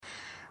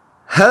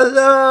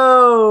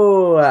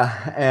Hello,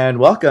 and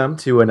welcome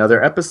to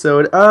another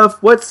episode of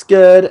What's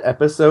Good,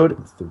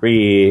 episode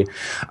 3.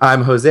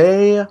 I'm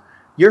Jose,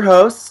 your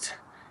host,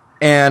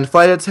 and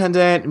flight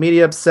attendant,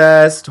 media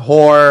obsessed,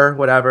 whore,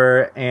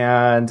 whatever,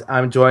 and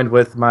I'm joined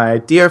with my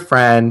dear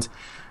friend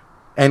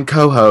and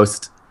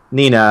co-host,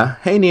 Nina.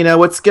 Hey, Nina,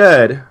 what's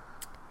good?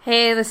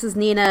 Hey, this is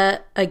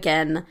Nina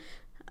again,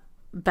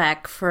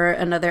 back for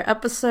another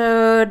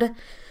episode.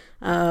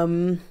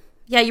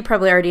 Yeah, you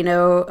probably already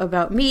know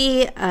about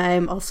me.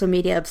 I'm also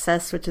media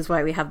obsessed, which is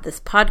why we have this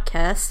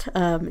podcast.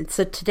 And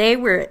so today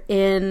we're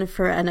in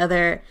for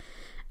another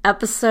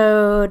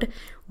episode.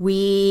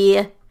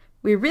 We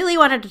really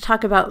wanted to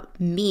talk about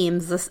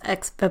memes this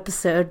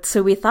episode,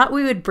 so we thought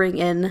we would bring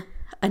in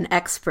an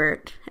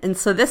expert. And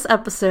so this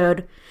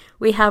episode,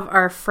 we have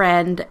our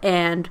friend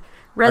and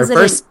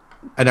resident...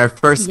 Our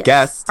first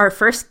guest. Our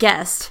first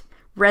guest,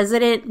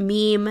 resident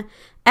meme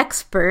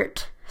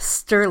expert,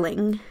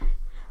 Sterling.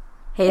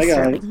 Hey,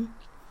 Sterling.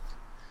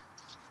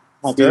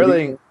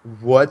 Sterling,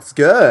 what's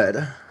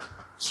good?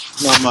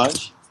 Not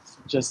much.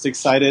 Just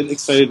excited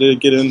to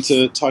get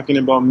into talking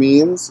about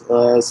memes.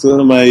 It's one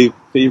of my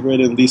favorite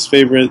and least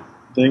favorite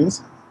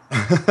things.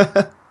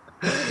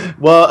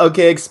 Well,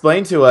 okay,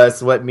 explain to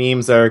us what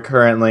memes are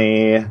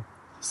currently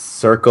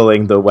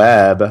circling the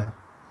web.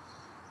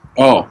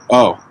 Oh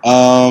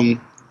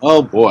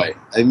boy.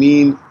 I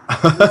mean,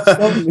 there's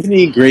so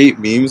many great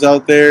memes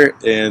out there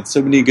and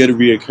so many good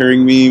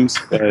reoccurring memes,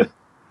 but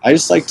I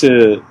just like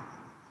to...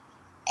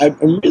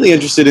 I'm really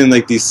interested in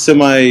like these just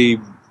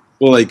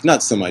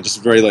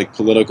very like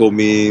political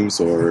memes,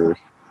 or,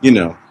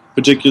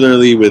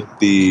 particularly with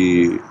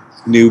the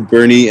new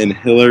Bernie and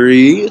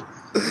Hillary.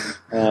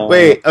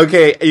 Wait,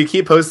 okay, you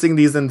keep posting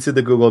these into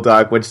the Google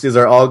Doc, which these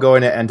are all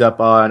going to end up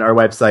on our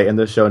website in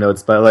the show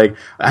notes, but like,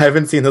 I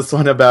haven't seen this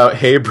one about,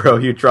 hey bro,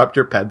 you dropped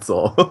your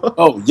pencil.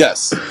 Oh,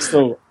 yes.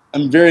 So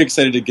I'm very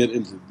excited to get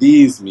into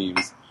these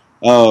memes.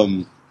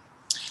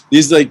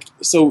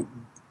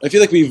 I feel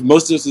like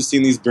most of us have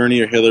seen these Bernie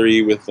or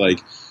Hillary with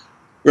like,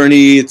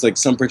 Bernie, it's like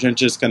some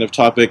pretentious kind of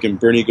topic, and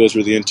Bernie goes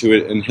really into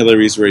it, and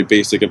Hillary's very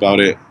basic about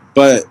it.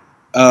 But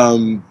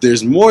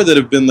there's more that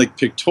have been like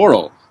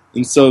pictorial.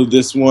 And so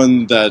this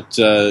one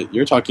that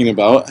you're talking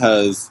about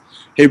has,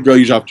 hey bro,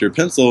 you dropped your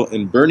pencil,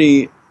 and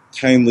Bernie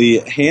kindly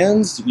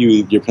hands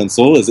you your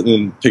pencil, as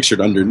in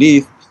pictured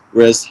underneath,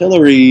 whereas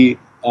Hillary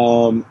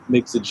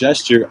makes a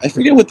gesture. I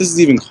forget what this is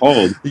even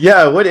called.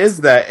 Yeah, what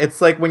is that?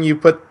 It's like when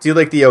you do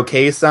like the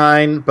okay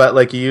sign, but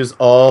like you use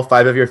all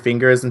 5 of your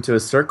fingers into a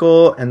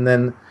circle, and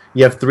then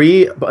you have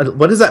 3. But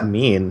what does that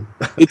mean?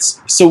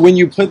 It's so when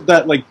you put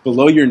that like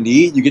below your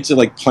knee, you get to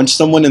like punch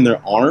someone in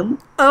their arm.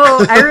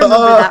 Oh, I remember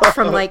that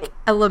from like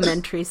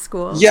elementary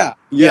school. Yeah.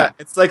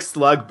 It's like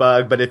slug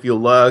bug, but if you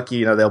look,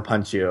 they'll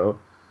punch you.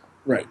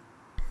 Right.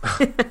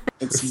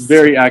 It's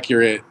very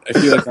accurate. I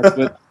feel like that's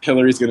what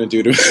Hillary's going to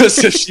do to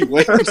us if she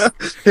wins.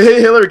 Hey,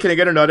 Hillary, can I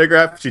get an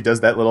autograph? She does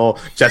that little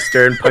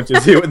gesture and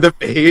punches you in the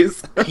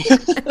face.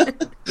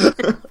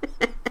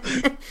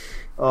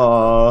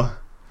 Aww.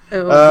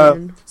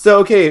 So,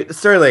 okay,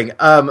 Sterling,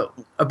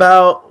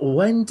 about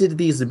when did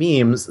these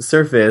memes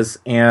surface,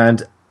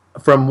 and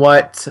from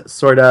what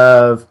sort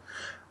of,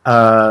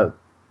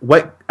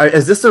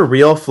 is this a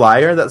real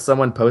flyer that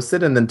someone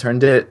posted and then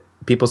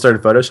people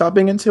started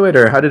photoshopping into it,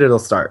 or how did it all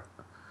start?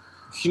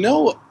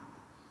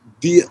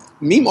 The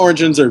meme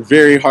origins are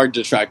very hard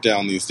to track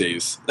down these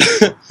days.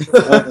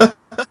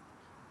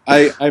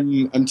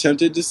 I'm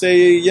tempted to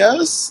say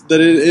yes, that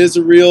it is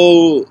a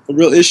real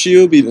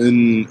issue,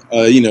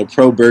 and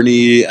pro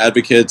Bernie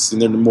advocates,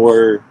 and they're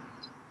more,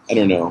 I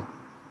don't know,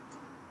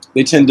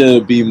 they tend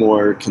to be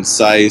more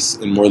concise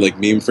and more like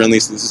meme friendly.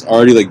 So this is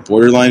already like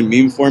borderline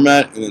meme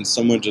format, and then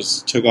someone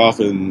just took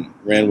off and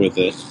ran with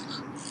it.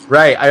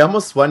 Right. I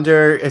almost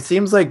wonder. It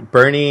seems like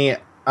Bernie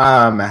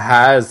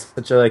has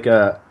such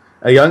a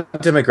young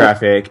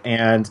demographic,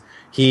 and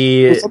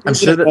I'm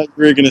sure that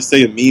we were going to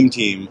say a meme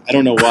team. I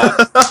don't know why.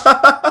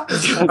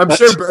 I'm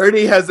sure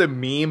Bernie has a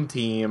meme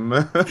team.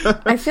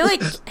 I feel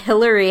like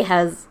Hillary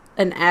has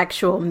an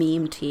actual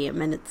meme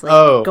team, and it's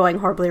like going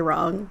horribly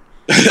wrong.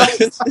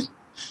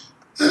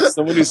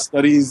 Someone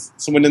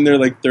in their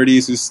like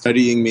 30s who's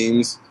studying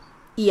memes.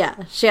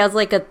 Yeah, she has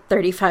like a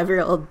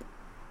 35-year-old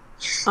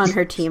on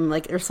her team,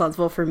 like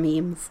responsible for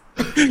memes.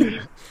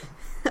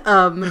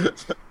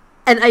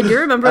 And I do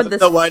remember this.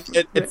 The one,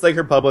 it's like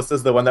her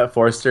publicist, the one that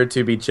forced her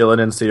to be chilling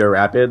in Cedar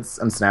Rapids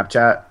on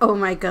Snapchat. Oh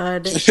my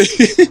god.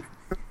 She's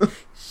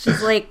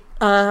like,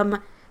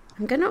 I'm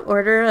gonna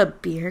order a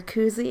beer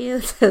koozie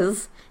that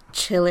says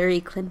Chillery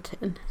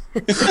Clinton.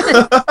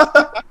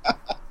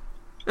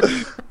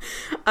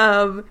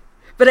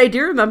 But I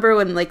do remember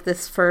when like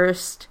this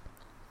first,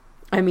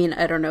 I mean,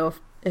 I don't know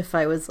if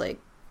I was like,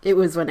 it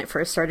was when it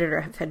first started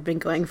or had been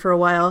going for a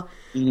while,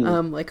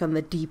 like on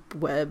the deep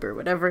web or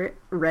whatever,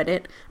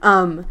 Reddit.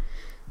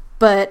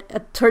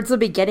 But towards the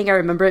beginning, I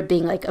remember it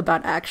being like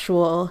about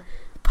actual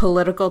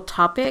political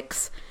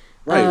topics.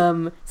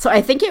 Right. So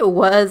I think it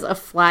was a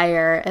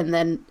flyer, and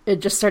then it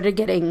just started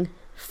getting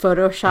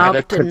photoshopped Out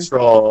of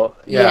control.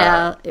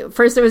 Yeah.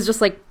 First it was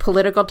just like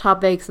political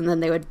topics, and then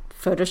they would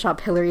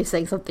Photoshop Hillary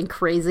saying something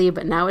crazy,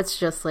 but now it's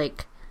just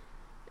like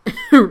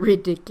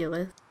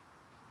ridiculous.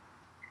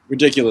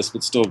 Ridiculous,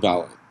 but still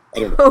valid. I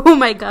don't know. Oh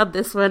my god,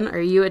 this one.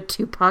 Are you a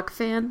Tupac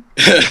fan?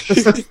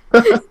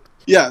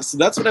 Yeah, so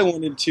that's what I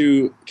wanted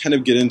to kind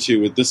of get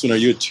into with this one. Are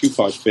you a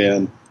Tupac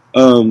fan?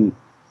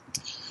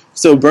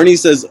 So Bernie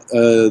says,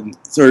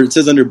 it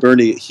says under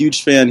Bernie,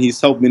 huge fan.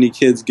 He's helped many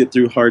kids get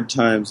through hard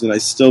times, and I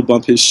still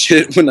bump his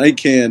shit when I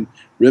can.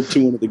 Rip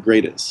to one of the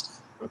greatest.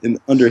 And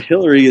under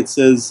Hillary, it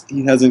says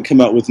he hasn't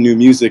come out with new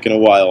music in a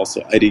while,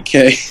 so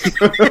IDK.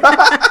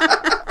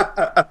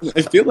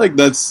 I feel like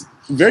that's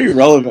very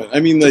relevant. I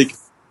mean, like,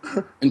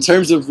 in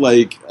terms of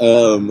like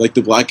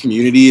the black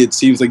community, it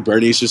seems like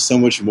Bernie's just so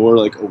much more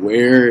like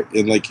aware,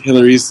 and like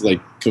Hillary's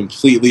like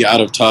completely out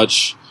of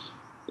touch,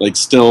 like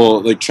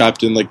still like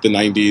trapped in like the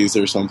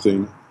 90s or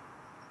something.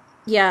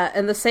 Yeah,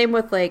 and the same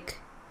with like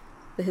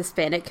the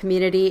Hispanic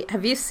community.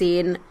 Have you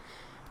seen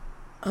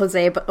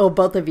Jose?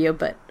 Both of you,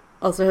 but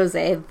also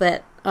Jose.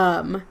 That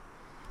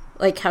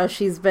like how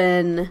she's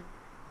been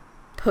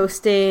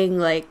posting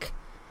like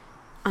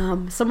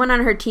someone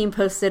on her team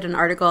posted an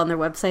article on their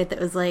website that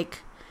was like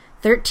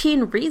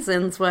 13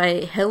 reasons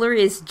why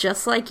Hillary's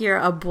just like your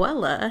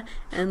abuela,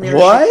 and they're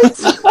what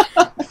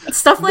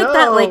stuff like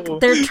that. Like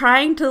they're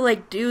trying to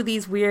like do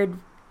these weird,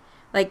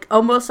 like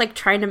almost like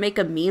trying to make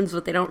a memes,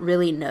 but they don't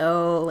really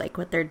know like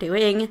what they're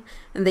doing,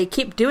 and they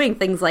keep doing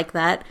things like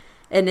that,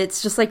 and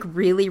it's just like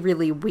really,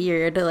 really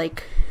weird.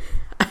 Like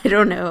I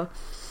don't know.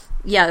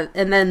 Yeah,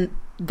 and then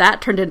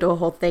that turned into a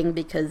whole thing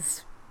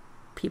because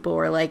people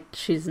were like,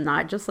 she's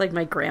not just like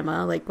my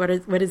grandma. Like what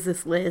is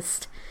this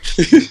list?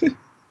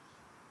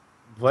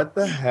 What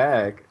the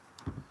heck?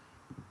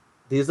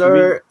 These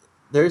are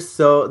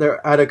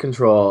they're out of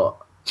control.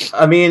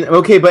 I mean,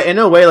 okay, but in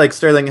a way, like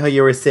Sterling, how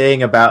you were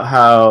saying about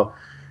how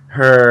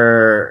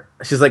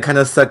she's like kind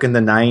of stuck in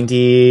the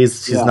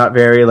 90s. She's not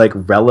very like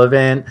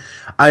relevant.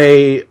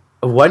 I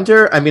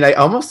wonder, I mean, I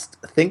almost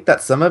think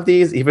that some of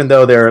these, even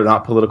though they're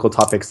not political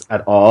topics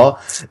at all,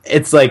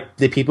 it's like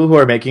the people who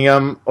are making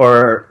them,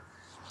 or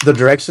the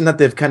direction that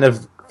they've kind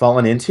of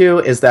fallen into,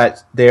 is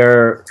that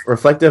they're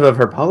reflective of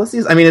her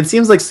policies. I mean, it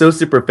seems like so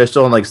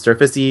superficial and like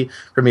surfacey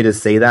for me to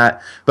say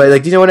that, but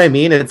like, do you know what I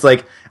mean? And it's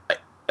like,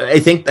 I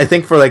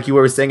think for like you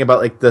were saying about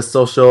like the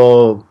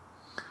social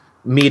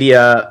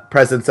media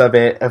presence of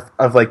it,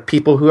 of like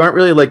people who aren't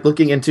really like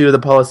looking into the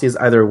policies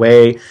either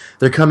way,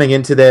 they're coming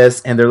into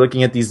this and they're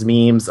looking at these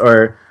memes,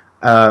 or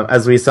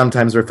as we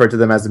sometimes refer to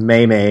them as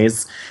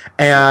memes,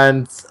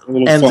 and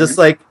just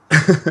like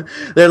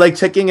they're like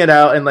checking it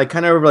out and like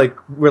kind of like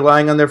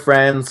relying on their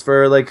friends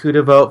for like who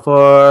to vote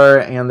for,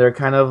 and they're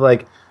kind of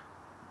like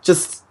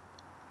just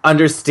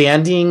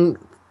understanding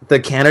the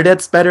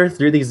candidates better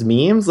through these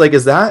memes. Like,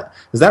 is that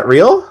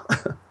real?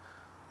 So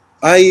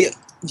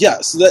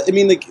that, I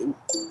mean, like,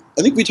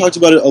 I think we talked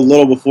about it a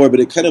little before, but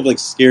it kind of like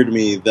scared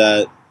me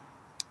that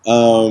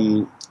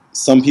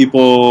some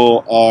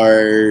people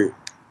are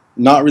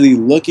not really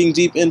looking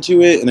deep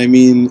into it, and I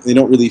mean, they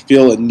don't really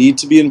feel a need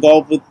to be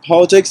involved with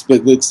politics,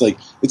 but it's like,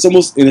 it's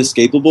almost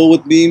inescapable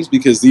with memes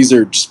because these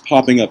are just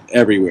popping up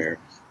everywhere.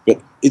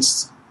 But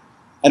it's,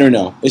 I don't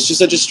know, it's just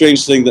such a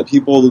strange thing that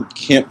people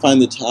can't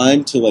find the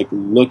time to like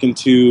look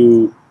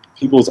into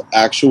people's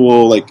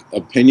actual like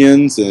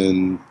opinions,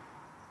 and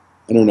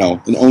I don't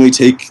know, and only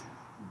take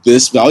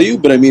this value,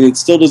 but I mean, it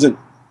still doesn't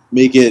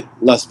make it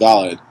less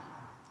valid.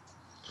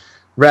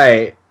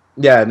 Right.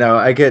 Yeah, no,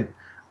 I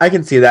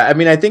can see that. I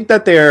mean, I think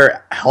that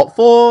they're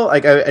helpful.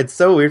 Like, it's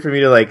so weird for me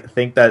to like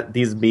think that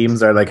these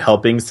memes are like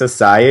helping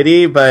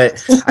society,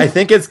 but I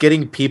think it's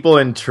getting people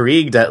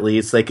intrigued at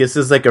least. Like, this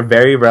is like a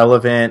very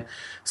relevant,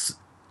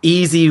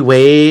 easy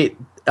way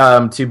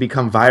to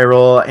become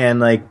viral and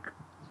like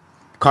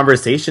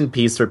conversation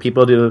piece for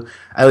people to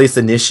at least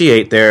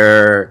initiate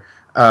their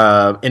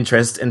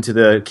interest into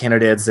the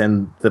candidates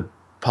and the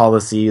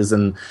policies,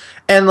 and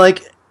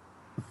like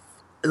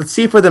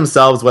see for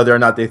themselves whether or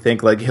not they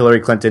think like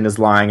Hillary Clinton is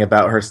lying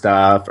about her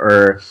stuff,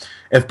 or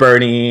if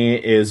Bernie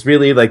is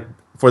really like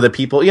for the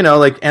people, you know,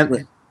 like,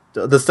 and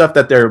the stuff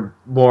that they're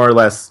more or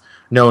less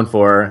known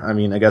for. I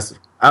mean, I guess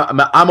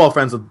I'm all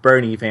friends with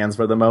Bernie fans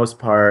for the most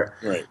part,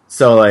 right?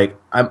 So like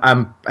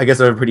I guess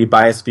I have a pretty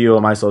biased view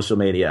on my social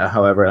media.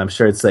 However, I'm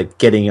sure it's like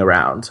getting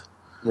around.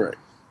 Right.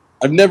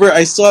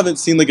 I still haven't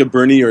seen like a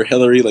Bernie or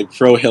Hillary, like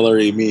pro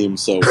Hillary meme.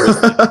 So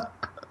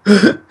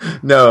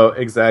no,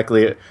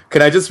 exactly.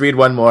 Can I just read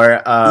one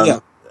more? Yeah.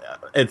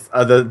 It's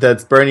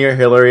that's Bernie or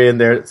Hillary, and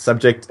their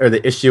subject or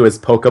the issue is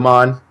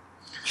Pokemon.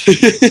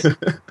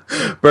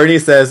 Bernie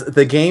says,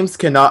 the games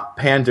cannot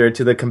pander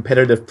to the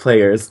competitive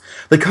players.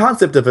 The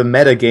concept of a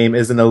metagame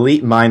is an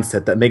elite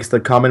mindset that makes the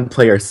common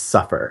player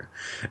suffer.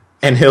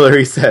 And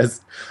Hillary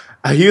says,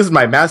 I used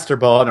my Master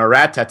Ball on a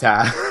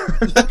Rattata.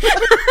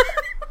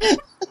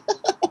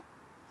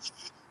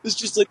 It's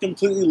just like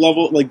completely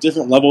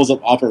different levels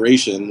of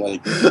operation.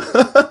 Like,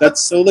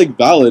 that's so like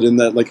valid in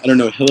that, like, I don't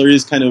know,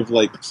 Hillary's kind of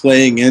like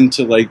playing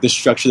into like the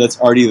structure that's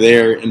already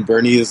there, and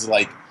Bernie is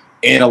like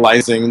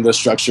analyzing the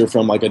structure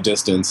from like a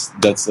distance.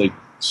 That's like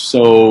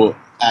so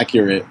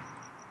accurate,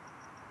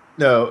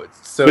 No,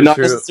 it's so but not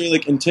true. necessarily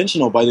like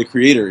intentional by the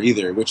creator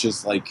either. Which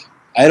is like,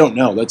 I don't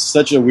know. That's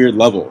such a weird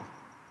level.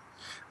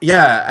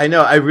 Yeah, I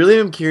know. I really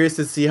am curious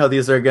to see how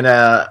these are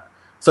gonna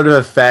sort of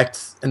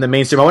affect in the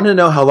mainstream. I want to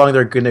know how long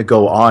they're gonna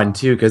go on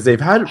too, because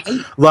they've had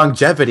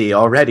longevity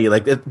already.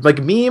 Like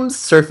memes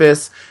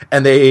surface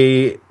and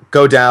they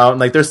go down.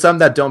 Like there's some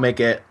that don't make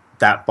it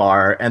that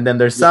far, and then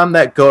there's some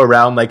that go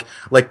around. Like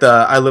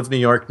the "I Love New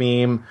York"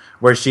 meme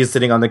where she's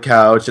sitting on the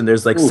couch, and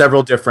there's like Ooh.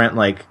 several different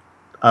like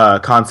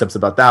concepts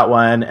about that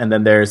one, and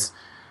then there's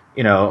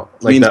like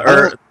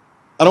I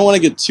don't want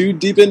to get too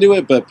deep into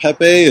it, but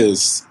Pepe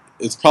is.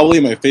 It's probably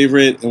my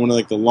favorite and one of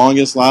like the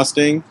longest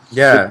lasting.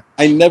 yeah.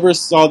 But I never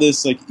saw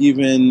this like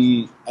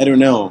even, I don't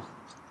know,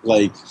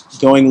 like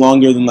going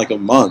longer than like a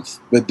month.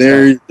 But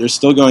they're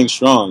still going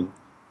strong.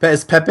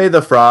 Is Pepe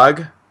the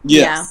Frog?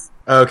 Yes.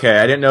 Okay,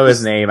 I didn't know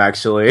his name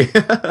actually.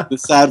 The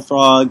sad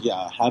frog,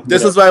 yeah.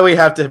 This is why we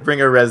have to bring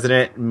a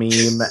resident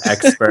meme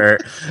expert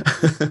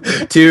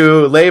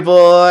to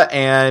label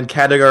and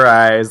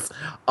categorize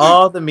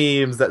all the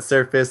memes that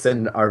surface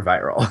and are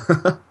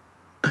viral.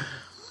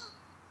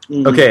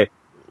 Okay,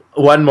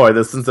 one more.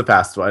 This one's a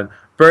fast one.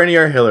 Bernie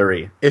or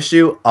Hillary?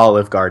 Issue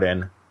Olive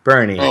Garden.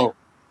 Bernie. Oh.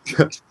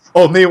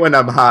 Only when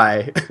I'm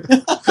high.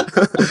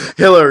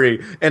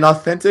 Hillary. An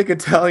authentic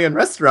Italian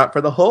restaurant for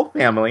the whole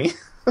family.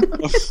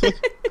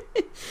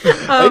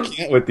 I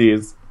can't with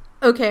these.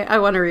 Okay, I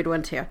want to read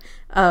one too.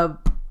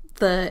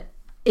 The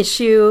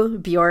issue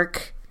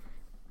Bjork,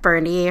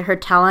 Bernie, her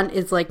talent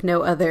is like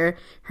no other.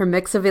 Her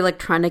mix of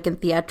electronic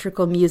and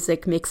theatrical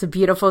music makes a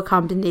beautiful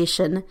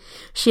combination.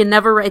 She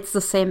never writes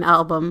the same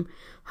album.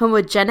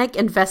 Homogenic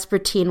and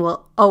Vespertine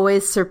will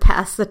always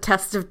surpass the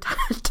test of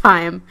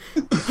time.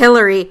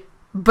 Hillary,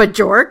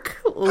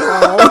 Bjork?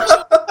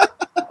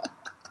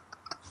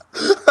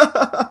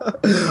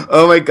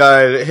 Oh my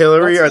god,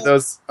 Hillary are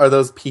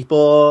those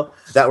people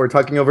that were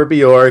talking over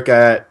Bjork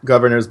at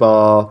Governor's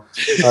Ball,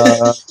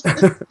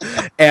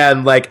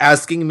 and like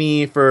asking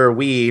me for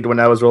weed when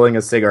I was rolling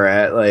a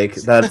cigarette. Like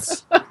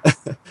that's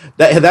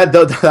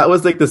that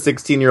was like the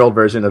 16-year-old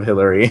version of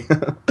Hillary.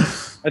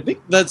 I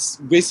think that's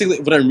basically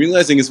what I'm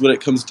realizing is what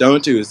it comes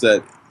down to is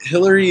that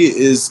Hillary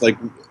is like,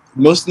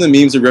 most of the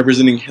memes are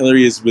representing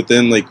Hillary is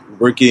within like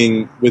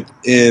working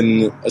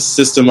within a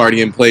system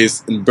already in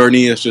place, and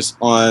Bernie is just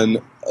on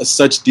a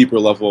such deeper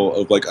level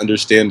of like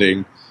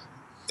understanding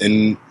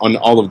and on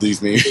all of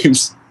these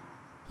memes.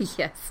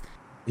 Yes.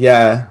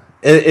 Yeah,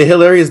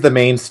 Hillary is the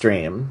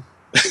mainstream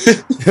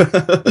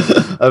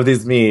of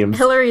these memes.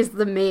 Hillary is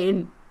the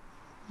main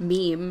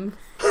meme.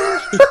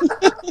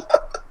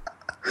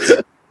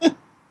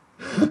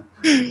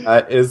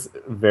 That is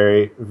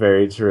very,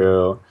 very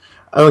true.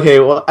 Okay,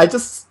 well, I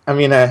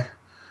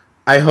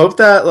hope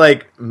that,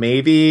 like,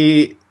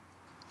 maybe...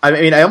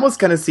 I almost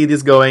kind of see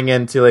these going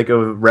into, like, a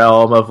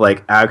realm of,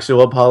 like,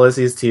 actual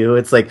policies, too.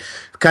 It's, like,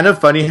 kind of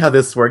funny how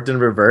this worked in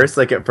reverse.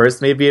 Like, at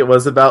first, maybe it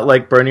was about,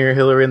 like, Bernie or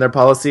Hillary and their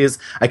policies.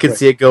 I could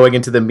see it going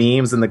into the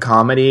memes and the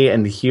comedy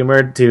and the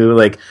humor to,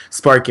 like,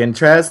 spark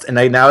interest. And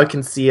now I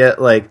can see it,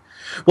 like...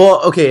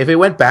 Well, okay, if it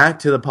went back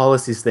to the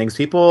policies things,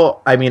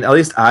 people... at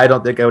least I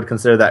don't think I would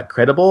consider that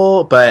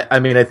credible. But,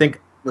 I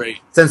think... Right.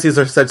 Since these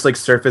are such like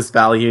surface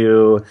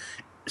value,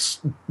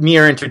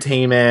 mere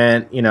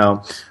entertainment,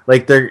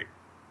 like I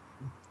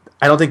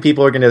don't think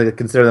people are going to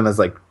consider them as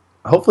like,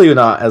 hopefully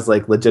not as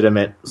like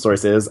legitimate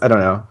sources. I don't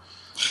know.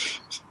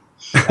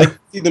 I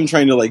see them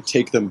trying to like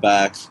take them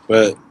back,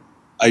 but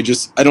I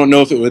don't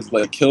know if it would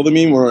like kill the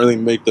meme or really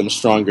make them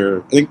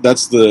stronger. I think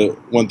that's the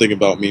one thing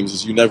about memes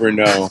is you never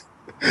know.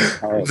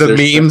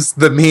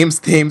 The memes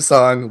theme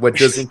song, "What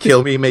doesn't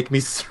kill me make me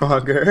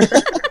stronger."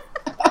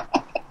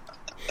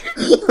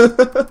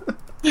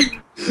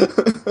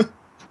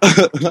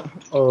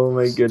 Oh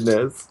my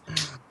goodness.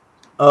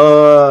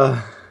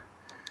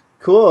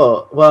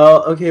 Cool.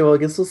 Well, okay, I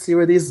guess we'll see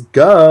where these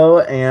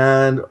go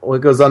and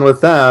what goes on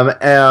with them.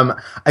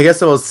 I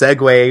guess I will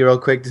segue real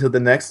quick to the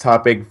next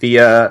topic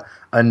via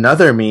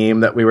another meme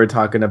that we were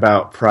talking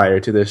about prior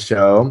to this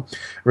show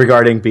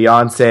regarding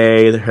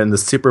Beyonce and the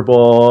Super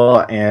Bowl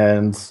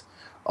and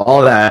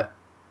all that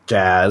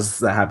jazz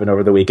that happened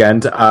over the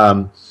weekend.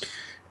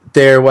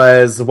 There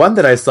was one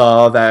that I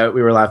saw that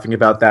we were laughing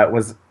about that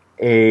was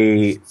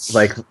a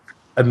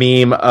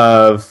meme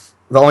of,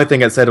 the only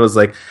thing it said was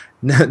like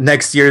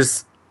next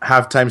year's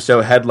halftime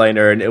show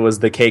headliner, and it was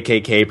the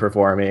KKK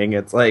performing.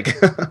 It's like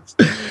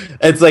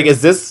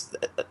is this,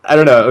 I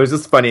don't know, it was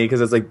just funny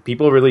because it's like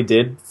people really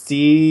did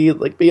see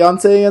like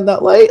Beyonce in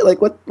that light. Like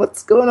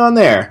what's going on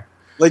there?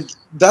 Like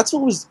that's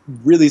what was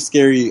really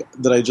scary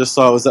that I just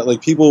saw was that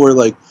like people were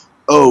like,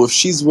 oh, if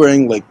she's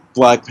wearing like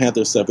Black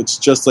Panther stuff, it's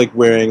just like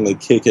wearing like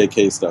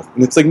KKK stuff.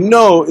 And it's like,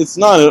 no, it's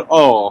not at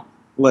all.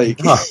 Like,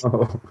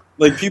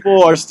 like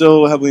people are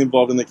still heavily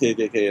involved in the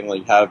KKK and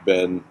like have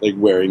been like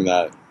wearing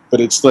that,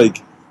 but it's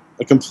like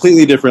a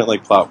completely different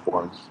like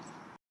platform.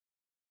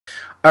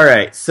 All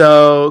right,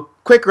 so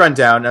quick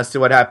rundown as to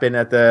what happened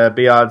at the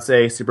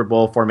Beyonce Super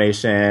Bowl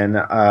formation.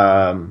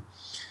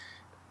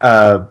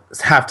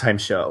 halftime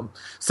show.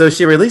 So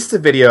she released a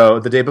video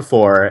the day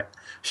before.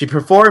 She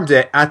performed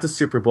it at the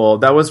Super Bowl.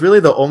 That was really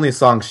the only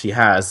song she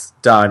has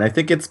done. I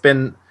think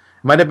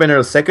might have been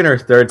her second or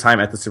third time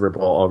at the Super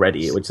Bowl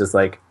already, which is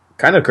like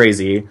kind of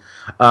crazy.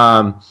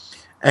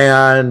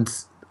 And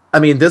I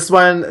mean, this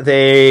one,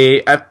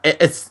 it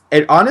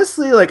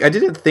honestly, like, I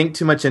didn't think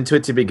too much into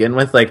it to begin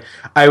with. Like,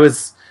 I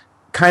was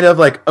kind of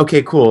like,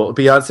 okay, cool.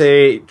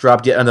 Beyonce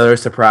dropped yet another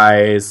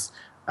surprise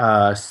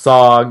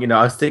song. You know,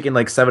 I was thinking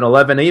like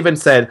 7-Eleven. I even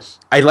said,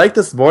 I like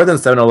this more than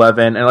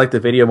 7-Eleven. And I like the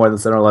video more than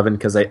 7-Eleven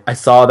because I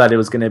saw that it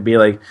was going to be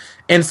like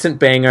instant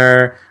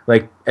banger.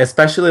 Like,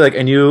 especially like,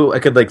 I knew I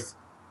could like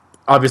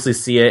obviously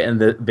see it in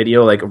the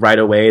video like right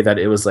away that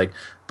it was like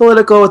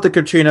political with the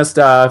Katrina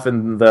stuff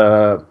and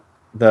the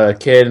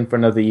kid in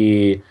front of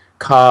the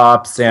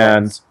cops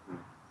and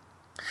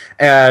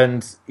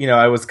you know,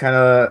 I was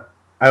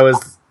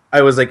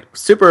like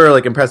super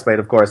like impressed by it,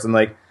 of course, and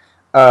like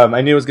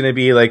I knew it was going to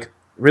be like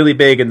really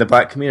big in the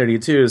Black community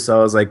too, so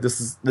I was like,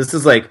 this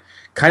is like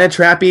kind of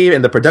trappy,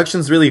 and the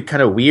production's really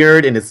kind of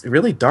weird, and it's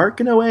really dark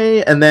in a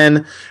way, and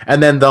then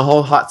the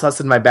whole hot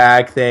sauce in my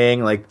bag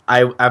thing, like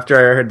after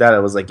I heard that, I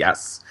was like,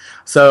 yes.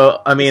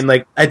 So I mean,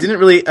 like, I didn't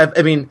really,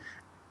 I mean,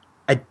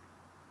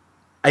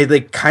 I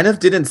like kind of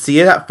didn't see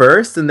it at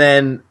first, and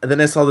then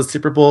I saw the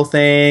Super Bowl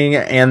thing,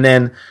 and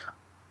then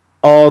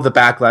all the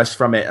backlash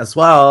from it as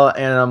well,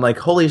 and I'm like,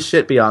 holy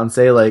shit,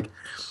 Beyonce, like,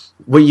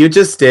 what you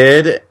just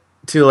did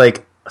to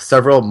like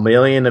several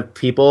million of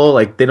people,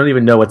 like, they don't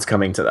even know what's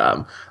coming to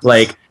them.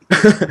 Like,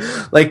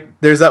 like,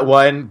 there's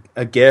that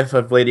a gif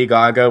of Lady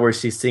Gaga where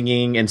she's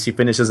singing and she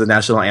finishes the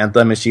national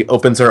anthem and she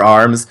opens her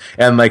arms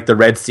and like the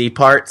Red Sea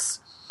parts.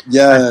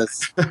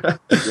 Yes.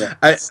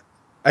 Yes.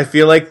 I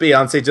feel like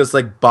Beyonce just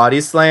like body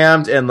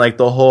slammed and like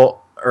the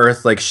whole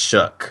earth like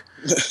shook.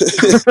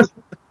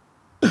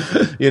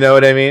 You know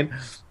what I mean?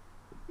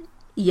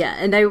 Yeah,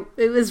 and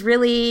it was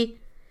really,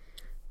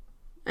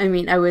 I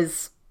mean, I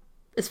was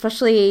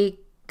especially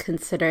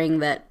considering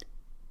that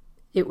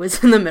it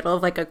was in the middle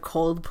of like a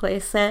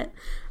Coldplay set.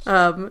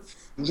 And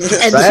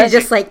right? She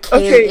just like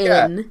came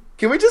in.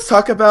 Can we just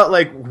talk about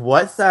like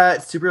what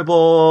that Super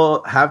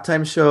Bowl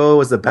halftime show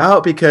was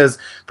about? Because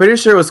pretty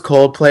sure it was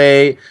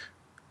Coldplay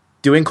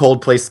doing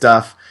Coldplay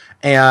stuff,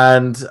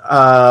 and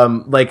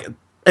like,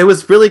 it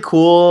was really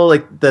cool,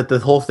 like, that the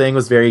whole thing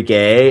was very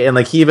gay, and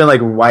like he even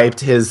like wiped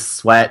his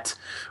sweat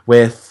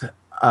with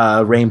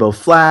a rainbow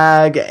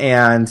flag,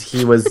 and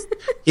he was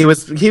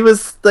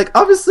like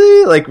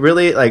obviously like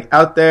really like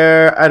out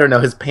there. I don't know,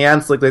 his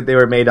pants looked like they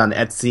were made on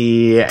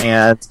Etsy,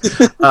 and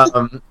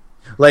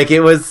like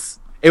it was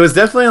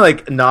definitely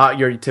like not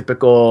your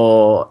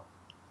typical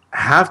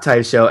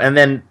halftime show. And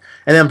then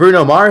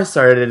Bruno Mars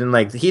started, and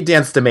like he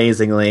danced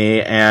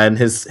amazingly, and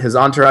his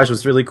entourage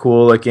was really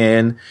cool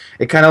looking.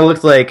 It kind of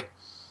looked like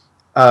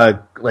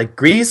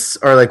Grease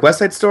or like West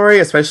Side Story,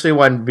 especially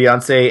when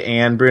Beyonce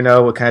and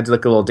Bruno would kind of do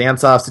like a little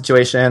dance off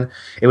situation.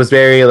 It was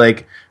very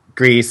like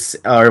Grease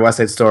or West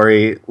Side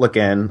Story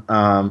looking.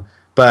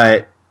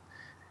 But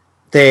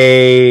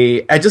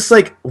I just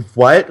like,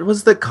 what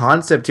was the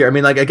concept here? I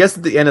mean, like, I guess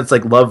at the end it's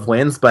like love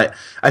wins, but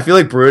I feel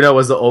like Bruno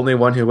was the only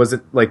one who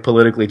wasn't like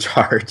politically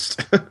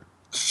charged.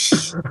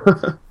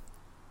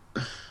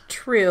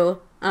 True.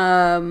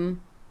 Though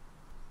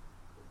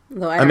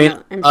I mean,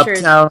 know. I'm Uptown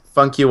sure.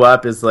 Funk You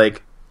Up is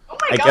like, Oh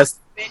my I God, guess, it's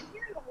been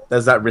here the whole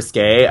is that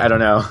risque? I don't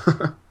know.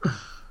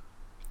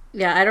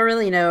 Yeah, I don't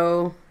really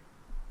know.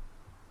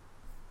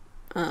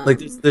 Like,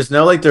 there's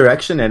no like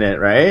direction in it,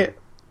 right?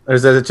 Or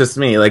is it just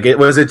me? Like,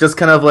 was it just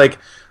kind of like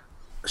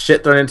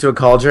shit thrown into a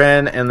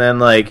cauldron, and then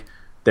like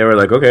they were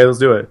like, okay, let's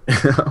do it.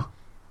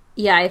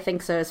 Yeah, I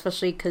think so,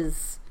 especially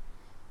because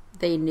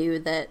they knew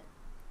that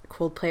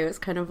Coldplay was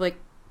kind of like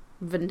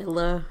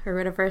vanilla or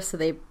whatever, so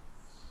they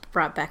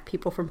brought back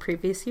people from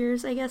previous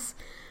years, I guess.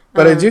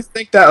 But I do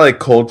think that like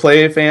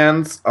Coldplay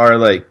fans are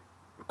like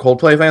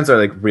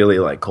really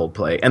like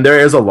Coldplay, and there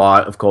is a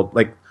lot of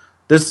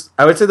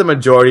I would say the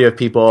majority of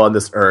people on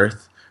this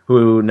earth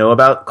who know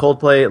about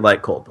Coldplay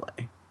like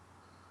Coldplay.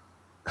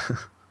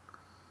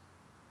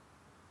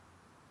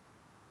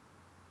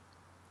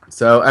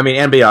 So I mean,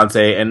 and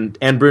Beyonce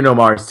and Bruno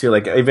Mars too.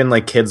 Like, even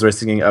like kids were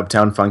singing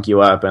 "Uptown Funk You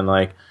Up" and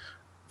like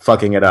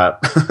fucking it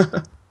up.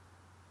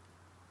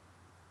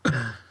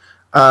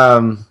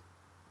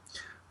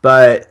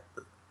 But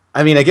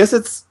I mean, I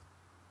guess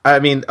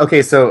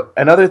okay, so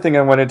another thing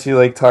I wanted to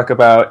like talk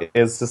about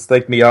is just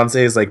like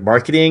Beyonce's like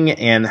marketing,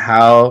 and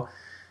how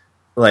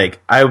like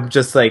I'm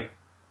just like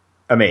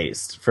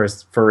amazed for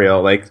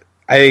real. Like,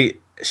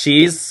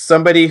 she's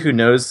somebody who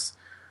knows,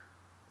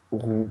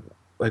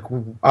 like,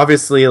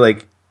 obviously,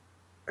 like,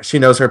 she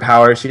knows her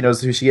power, she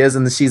knows who she is,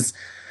 and she's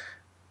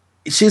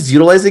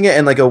utilizing it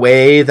in like a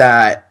way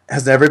that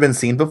has never been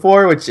seen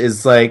before, which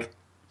is like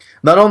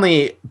not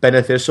only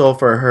beneficial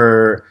for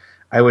her,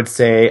 I would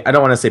say, I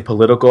don't want to say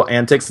political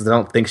antics, because I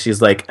don't think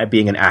she's like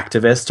being an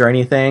activist or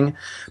anything,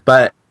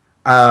 but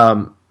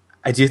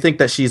I do think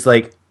that she's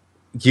like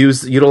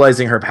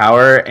utilizing her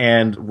power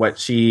and what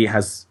she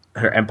has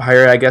her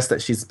empire, I guess,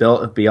 that she's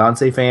built of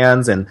Beyonce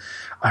fans and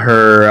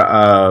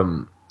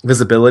her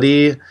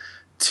visibility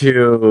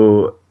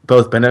to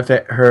both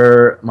benefit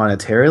her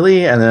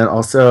monetarily and then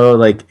also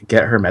like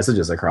get her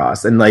messages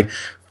across. And like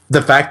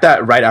the fact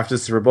that right after the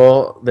Super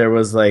Bowl there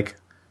was like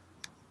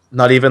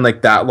not even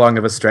like that long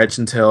of a stretch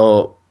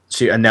until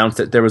she announced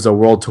that there was a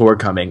world tour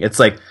coming. It's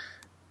like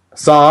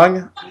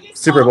song,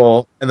 Super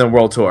Bowl, and then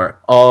world tour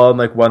all in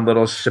like one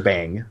little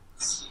shebang.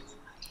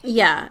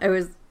 Yeah, it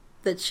was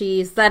that she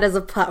used that as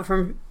a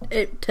platform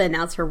to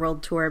announce her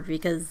world tour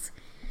because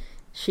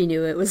she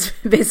knew it was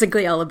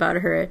basically all about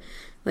her.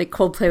 Like,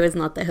 Coldplay was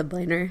not the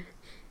headliner.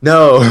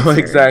 No,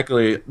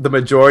 exactly. The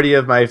majority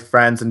of my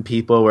friends and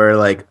people were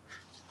like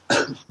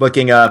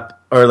looking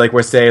up or like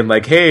we're saying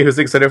like, hey, who's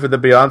excited for the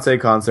Beyonce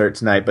concert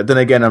tonight? But then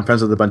again, I'm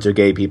friends with a bunch of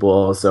gay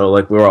people, so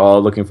like we were all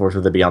looking forward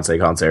to the Beyonce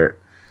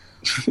concert.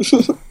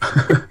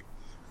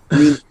 I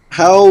mean,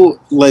 how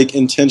like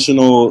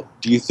intentional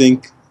do you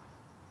think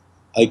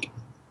like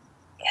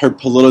her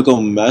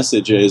political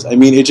message is? I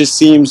mean, it just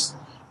seems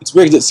it's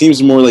weird. It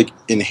seems more like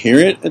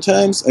inherent at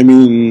times. I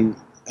mean,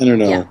 I don't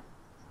know.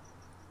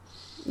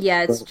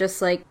 Yeah, it's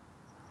just like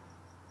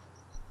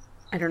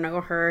I don't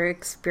know her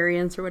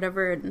experience or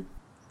whatever.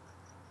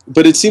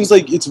 But it seems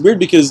like it's weird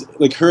because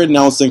like her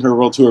announcing her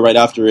world tour right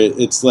after it,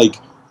 it's like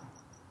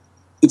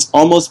it's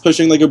almost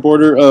pushing like a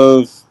border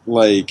of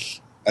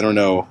like I don't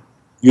know,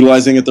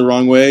 utilizing it the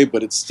wrong way,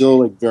 but it's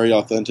still like very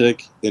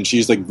authentic, and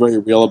she's like very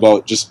real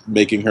about just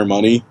making her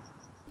money.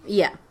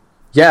 Yeah.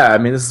 Yeah, I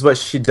mean, this is what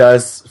she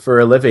does for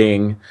a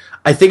living.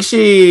 I think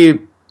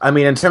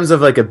in terms of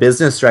like a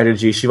business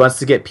strategy, she wants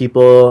to get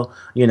people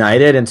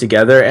united and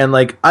together and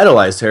like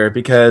idolize her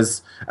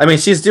because, I mean,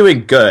 she's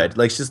doing good.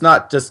 Like, she's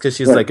not just because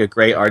she's like a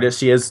great artist,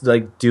 she is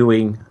like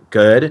doing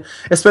good,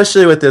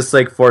 especially with this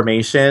like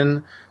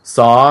Formation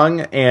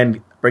song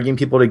and bringing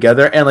people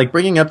together and like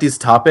bringing up these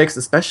topics,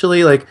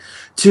 especially like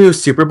to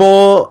Super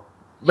Bowl.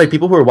 Like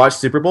people who watch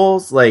Super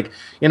Bowls, like,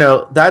 you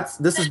know,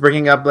 this is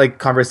bringing up like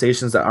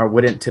conversations that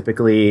wouldn't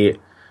typically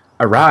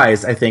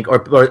arise, I think, or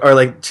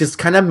like just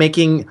kind of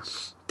making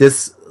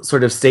this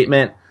sort of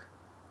statement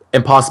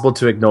impossible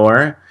to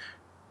ignore,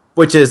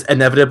 which is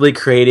inevitably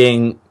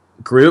creating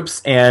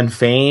groups and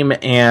fame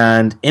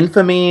and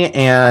infamy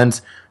and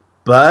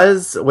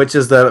buzz, which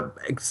is the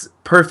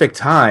perfect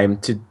time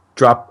to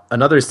drop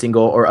another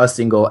single or a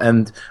single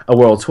and a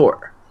world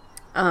tour.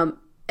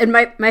 And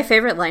my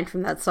favorite line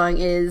from that song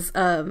is,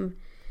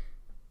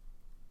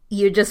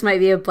 you just might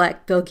be a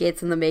black Bill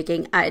Gates in the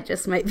making. I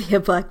just might be a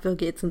black Bill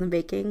Gates in the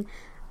making.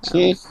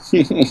 Yeah,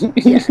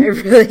 it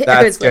really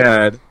That's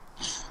good. Like,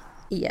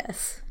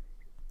 yes.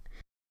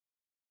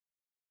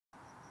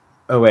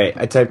 Oh, wait,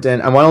 I typed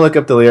in... I want to look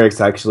up the lyrics,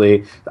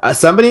 actually.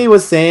 Somebody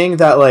was saying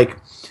that, like,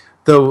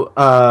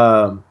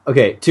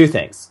 okay, two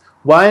things.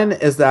 One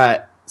is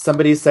that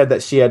somebody said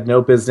that she had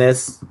no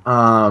business...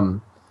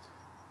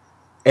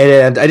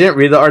 and I didn't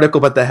read the article,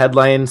 but the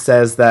headline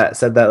said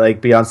that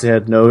like Beyonce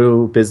had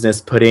no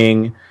business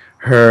putting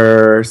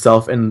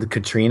herself in the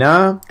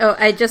Katrina. Oh,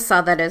 I just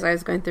saw that as I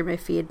was going through my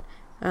feed.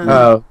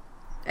 I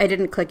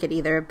didn't click it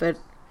either, but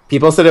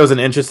people said it was an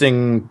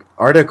interesting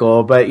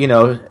article. But you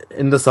know,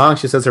 in the song,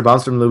 she says her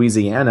mom's from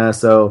Louisiana,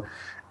 so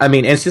I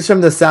mean, and she's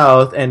from the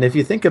South. And if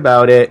you think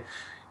about it,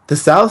 the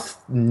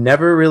South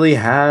never really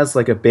has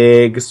like a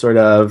big sort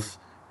of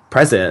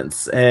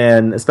presence,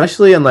 and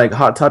especially in like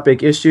hot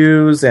topic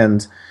issues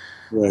and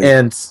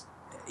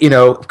you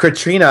know,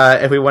 Katrina,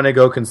 if we want to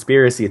go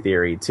conspiracy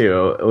theory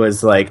too, it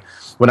was like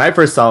when I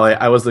first saw it,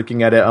 I was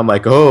looking at it, I'm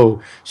like,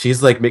 oh,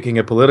 she's like making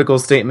a political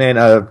statement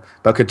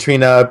about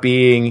Katrina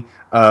being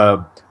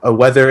a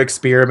weather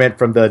experiment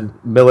from the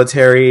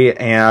military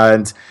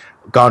and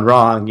gone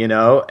wrong, you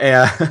know.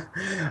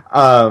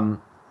 And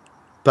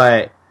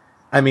but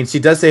I mean, she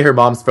does say her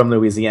mom's from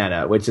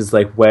Louisiana, which is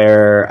like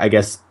where I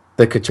guess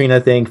the Katrina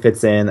thing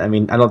fits in. I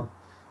mean,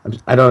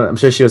 I'm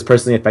sure she was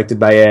personally affected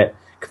by it,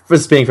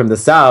 just being from the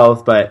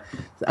South. But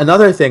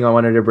another thing I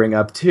wanted to bring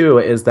up too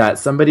is that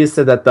somebody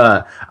said that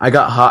the "I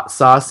got hot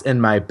sauce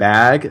in my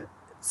bag"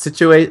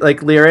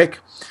 lyric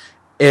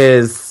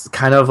is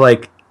kind of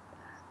like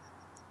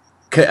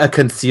a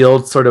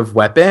concealed sort of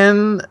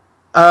weapon,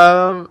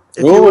 if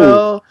you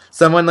will.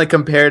 Someone like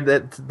compared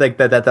that like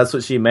that's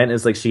what she meant,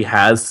 is like she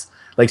has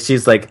like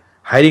she's like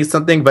hiding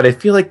something. But I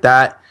feel like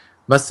that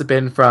must have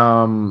been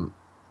from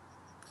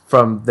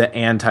the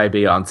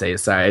anti-Beyonce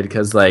side,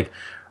 because like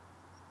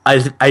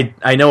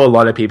I know a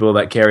lot of people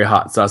that carry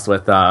hot sauce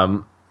with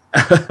in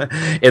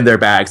their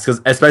bags,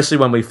 because especially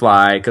when we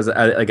fly, because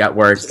like at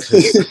work,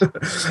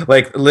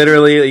 like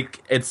literally,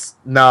 like it's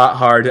not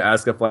hard to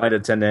ask a flight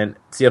attendant,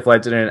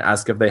 and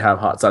ask if they have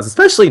hot sauce,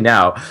 especially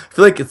now. I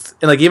feel like it's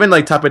like even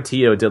like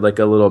Tapatio did like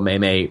a little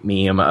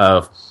meme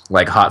of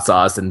like hot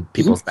sauce in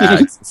people's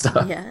bags and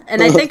stuff. Yeah,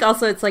 and I think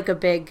also it's like a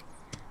big,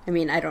 I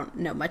mean, I don't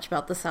know much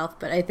about the South,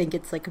 but I think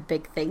it's like a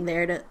big thing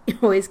there to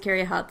always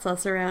carry hot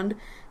sauce around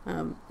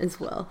as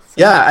well. So.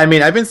 Yeah, I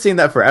mean, I've been seeing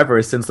that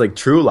forever, since like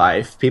True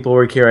Life. People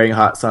were carrying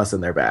hot sauce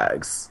in their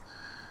bags.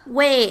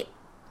 Wait,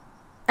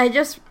 I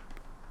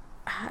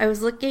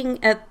was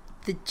looking at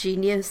the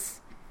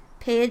Genius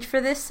page for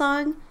this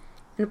song,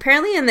 and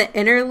apparently in the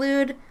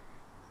interlude,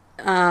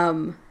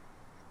 someone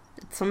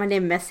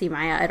named Messy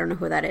Maya, I don't know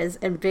who that is,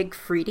 and Big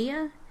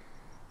Freedia.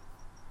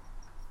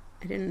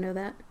 I didn't know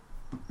that.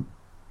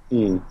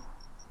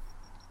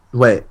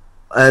 Wait,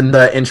 and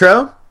the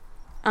intro?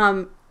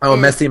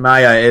 Messy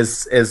Maya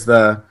is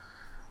the.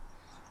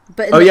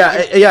 But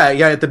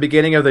yeah. At the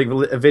beginning of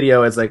the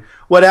video, it's like,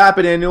 "What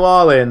happened in New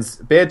Orleans?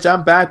 Bitch,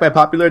 I'm back by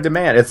popular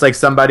demand." It's like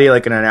somebody,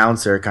 like an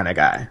announcer kind of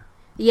guy.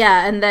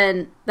 Yeah, and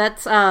then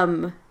that's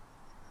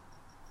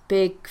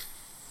Big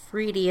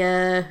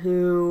Freedia,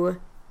 who,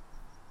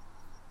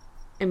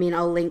 I mean,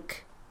 I'll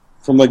link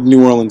from like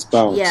New Orleans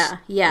Bounce.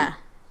 Yeah.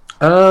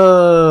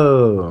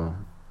 Oh,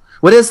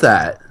 what is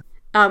that?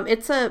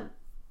 It's a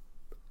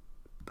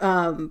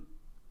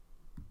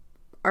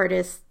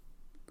artist.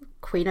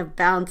 Queen of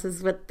Bounce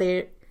is what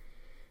they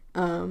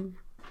but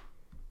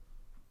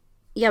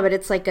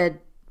it's like I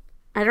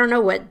don't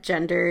know what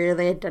gender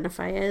they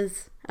identify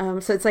as,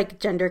 so it's like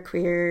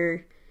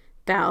genderqueer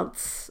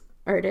bounce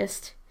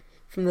artist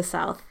from the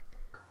South.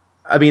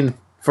 I mean,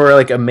 for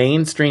like a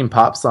mainstream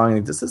pop song,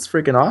 like, this is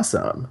freaking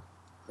awesome.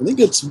 I think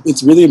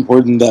it's really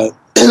important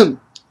that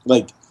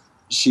like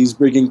she's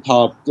bringing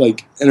pop,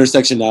 like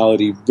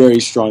intersectionality, very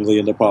strongly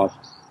into pop,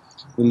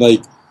 and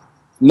like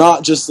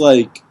not just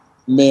like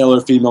male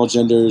or female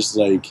genders.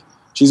 Like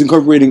she's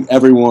incorporating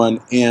everyone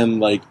and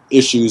like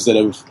issues that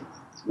have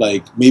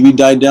like maybe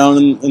died down,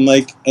 and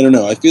like I don't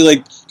know. I feel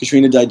like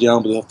Katrina died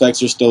down, but the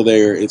effects are still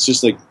there. It's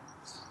just like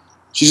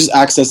she's just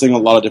accessing a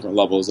lot of different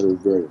levels that are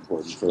very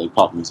important for like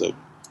pop music.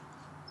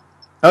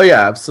 Oh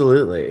yeah,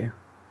 absolutely.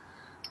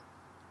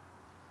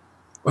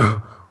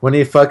 When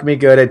he fuck me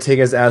good, I take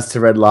his ass to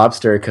Red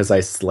Lobster because I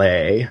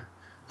slay.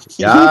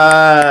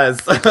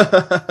 Yes.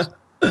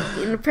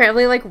 And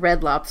apparently, like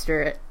Red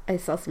Lobster, I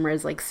saw somewhere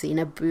has like seen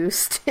a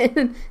boost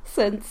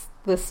since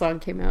this song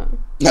came out.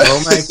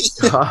 Oh my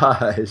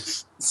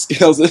gosh!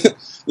 The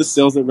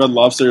sales at Red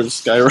Lobster have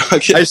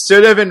skyrocketed. I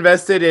should have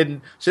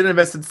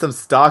invested some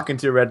stock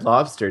into Red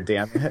Lobster.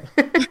 Damn it!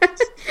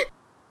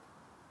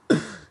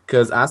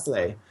 Because I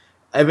slay.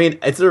 I mean,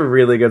 it's a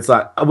really good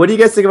song. What do you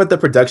guys think about the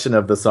production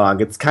of the song?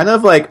 It's kind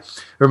of like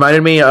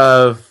reminded me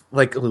of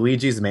like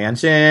Luigi's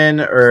Mansion,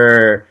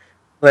 or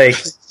like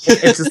it's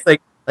just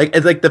like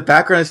it's like the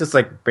background is just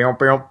like bow,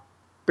 bow,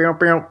 bow,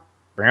 bow,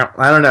 bow.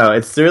 I don't know.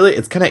 It's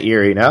kind of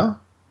eerie, no?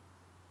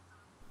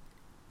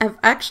 I've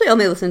actually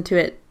only listened to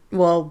it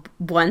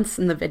once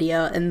in the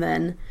video and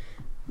then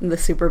in the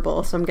Super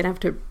Bowl, so I'm gonna have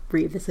to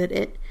revisit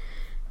it.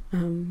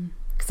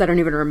 Because I don't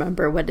even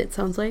remember what it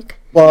sounds like.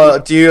 Well,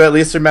 do you at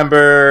least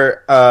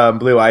remember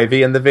Blue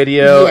Ivy in the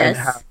video? Yes. And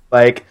how,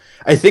 like,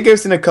 I think I've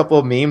seen a couple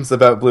of memes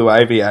about Blue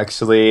Ivy,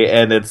 actually,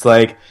 and it's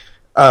like,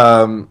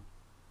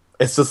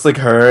 it's just like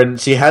her, and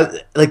she has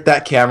like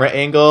that camera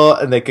angle,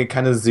 and like it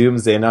kind of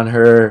zooms in on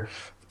her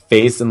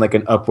face in like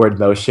an upward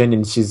motion,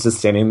 and she's just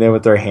standing there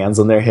with her hands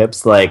on their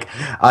hips, like,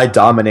 I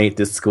dominate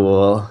this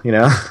school, you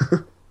know?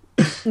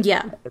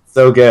 Yeah. It's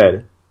so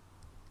good.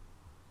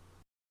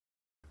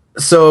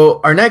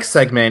 So our next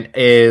segment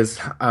is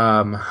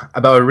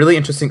about a really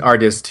interesting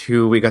artist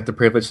who we got the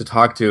privilege to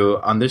talk to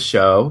on this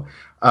show.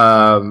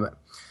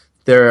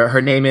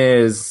 Her name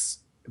is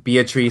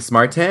Beatrice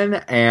Martin,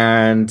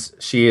 and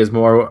she is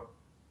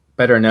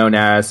better known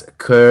as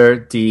Coeur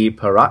de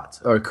Perrat,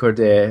 or Coeur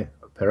de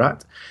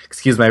Perrat.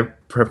 Excuse my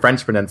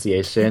French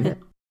pronunciation.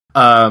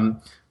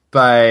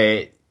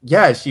 But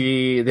yeah,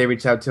 they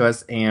reached out to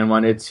us and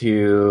wanted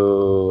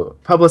to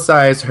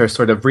publicize her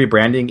sort of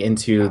rebranding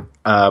into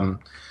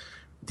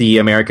the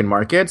American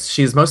markets.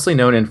 She's mostly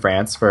known in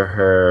France for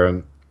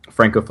her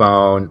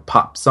francophone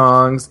pop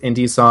songs,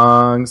 indie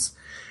songs,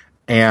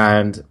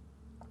 and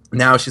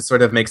now she's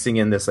sort of mixing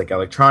in this like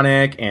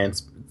electronic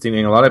and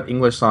doing a lot of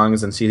English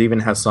songs, and she even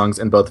has songs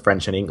in both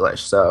French and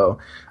English. So,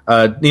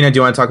 Nina, do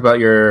you want to talk about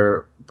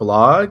your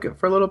blog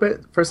for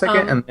a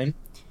second, and then?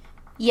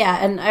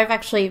 Yeah, and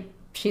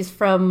she's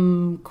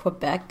from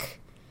Quebec,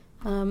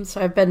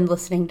 so I've been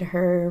listening to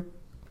her,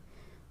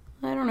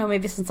 I don't know,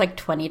 maybe since like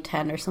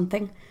 2010 or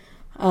something.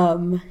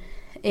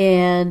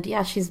 And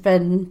yeah, she's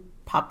been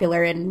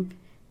popular in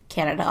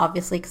Canada,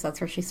 obviously, because that's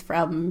where she's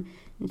from.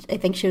 I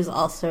think she was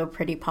also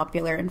pretty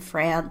popular in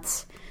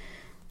France.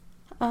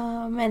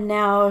 And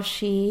now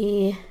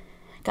she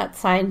got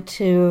signed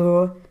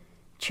to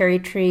Cherry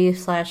Tree /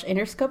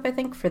 Interscope, I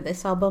think, for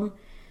this album.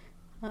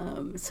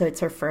 So it's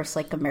her first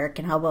like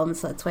American album,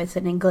 so that's why it's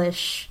in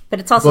English, but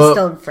it's also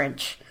still in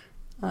French.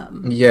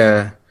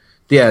 Yeah,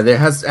 it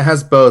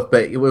has both.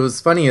 But what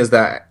was funny is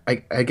that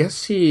I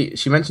guess she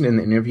mentioned in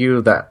the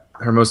interview that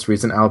her most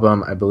recent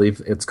album, I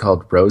believe it's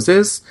called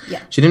Roses.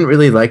 Yeah, she didn't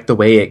really like the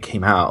way it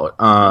came out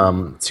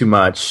too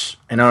much,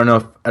 and I don't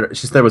know if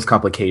she said there was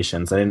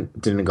complications. I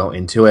didn't go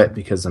into it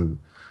because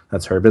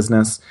that's her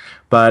business,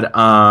 but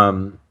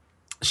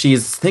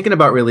she's thinking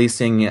about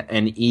releasing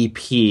an EP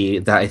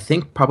that I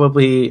think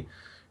probably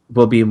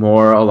will be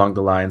more along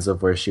the lines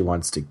of where she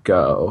wants to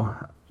go.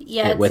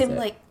 Yeah, it seemed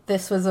like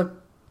this was it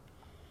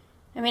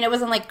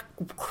wasn't like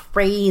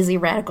crazy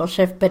radical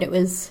shift, but it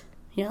was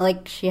You know,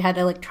 like she had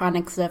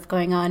electronic stuff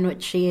going on,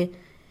 which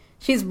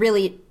she's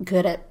really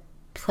good at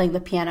playing the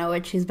piano,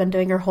 which she's been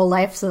doing her whole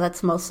life. So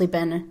it's mostly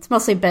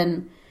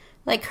been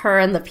like her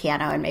and the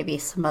piano and maybe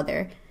some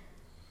other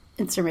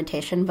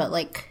instrumentation,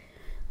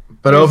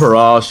 but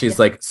overall, she's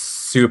like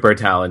super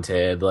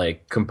talented,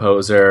 like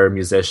composer,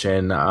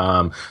 musician.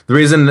 The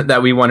reason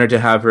that we wanted to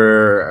have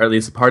her, or at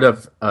least a part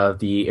of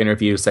the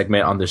interview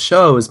segment on the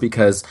show, is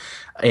because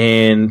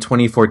in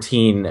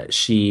 2014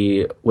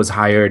 she was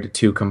hired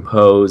to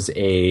compose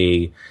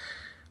a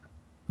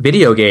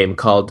video game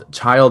called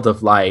Child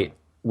of Light,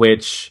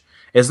 which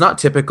is not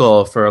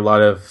typical for a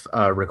lot of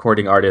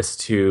recording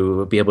artists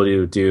to be able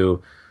to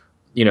do,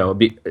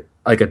 be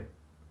like a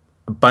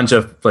bunch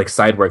of like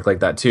side work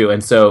like that too.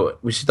 And so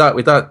we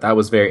thought that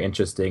was very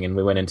interesting, and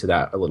we went into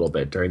that a little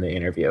bit during the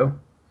interview.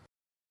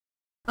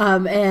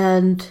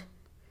 And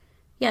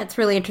yeah, it's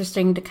really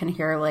interesting to kind of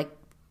hear like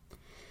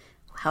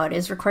how it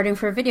is recording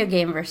for a video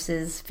game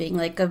versus being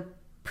like a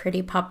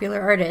pretty popular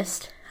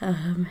artist.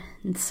 And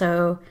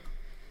so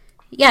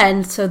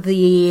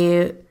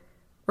we're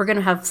going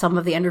to have some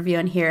of the interview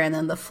on here, and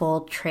then the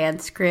full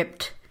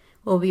transcript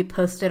will be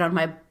posted on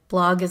my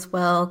blog as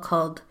well,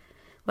 called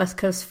West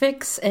Coast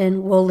Fix,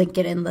 and we'll link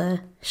it in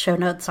the show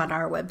notes on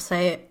our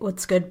website,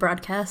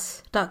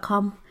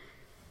 whatsgoodbroadcast.com.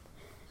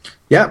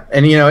 Yeah,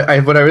 and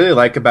what I really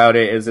like about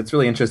it is it's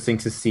really interesting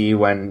to see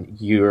when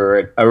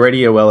you're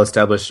already a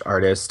well-established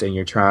artist and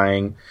you're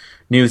trying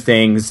new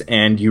things,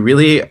 and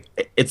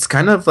it's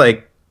kind of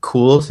like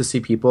cool to see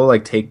people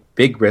like take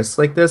big risks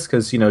like this,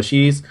 because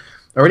she's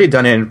already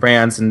done it in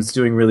France and it's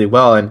doing really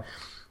well, and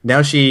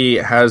now she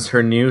has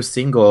her new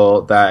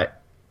single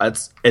that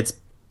it's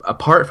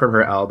apart from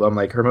her album.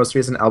 Like her most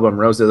recent album,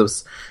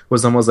 Roses,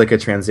 was almost like a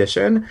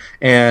transition,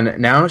 and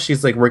now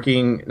she's like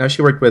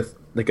she worked with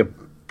like a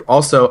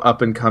also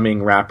up and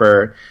coming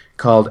rapper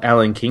called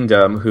Alan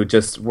Kingdom, who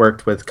just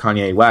worked with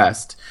Kanye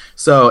West.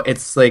 So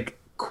it's like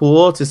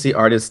cool to see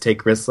artists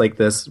take risks like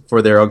this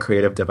for their own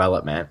creative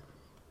development.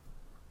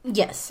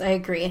 Yes, I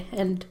agree.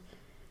 And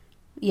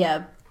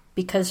yeah,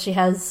 because she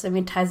has,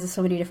 ties to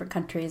so many different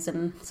countries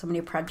and so many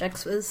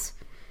projects is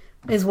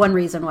one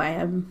reason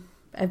why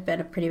I've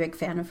been a pretty big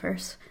fan of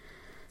hers.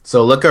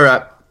 So look her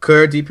up,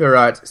 Coeur de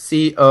Pirate,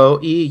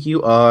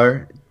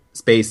 COEUR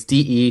space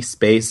DE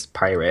space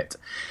pirate.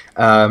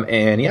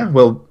 And yeah,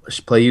 we'll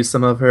play you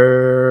some of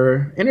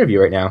her interview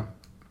right now.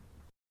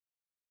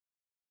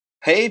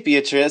 Hey,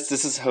 Beatrice,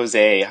 this is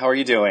Jose. How are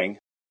you doing?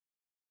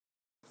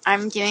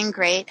 I'm doing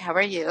great. How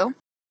are you?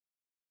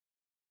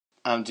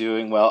 I'm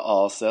doing well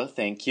also,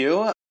 thank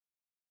you.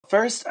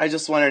 First, I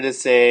just wanted to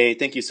say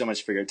thank you so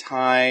much for your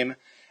time.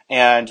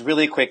 And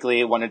really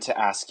quickly, wanted to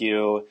ask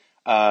you,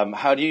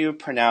 how do you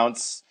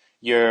pronounce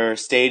your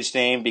stage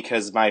name?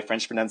 Because my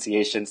French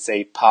pronunciations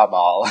say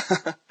Pamal.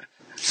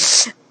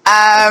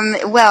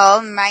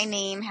 Well, my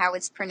name, how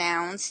it's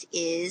pronounced,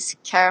 is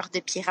Coeur de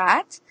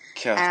Pirate.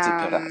 Coeur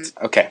de Pirate.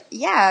 Okay.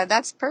 Yeah,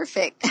 that's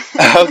perfect.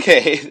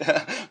 Okay.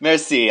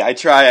 Merci. I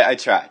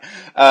try.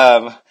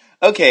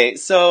 Okay.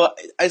 So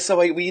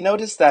we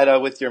noticed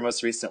that with your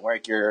most recent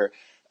work, you're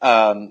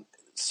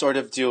sort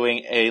of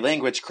doing a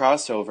language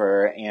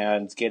crossover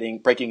and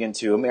breaking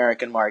into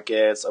American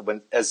markets.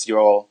 As we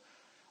all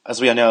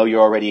know, you're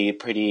already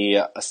pretty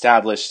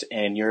established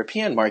in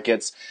European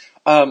markets.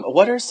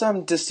 What are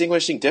some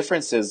distinguishing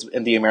differences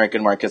in the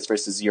American markets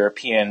versus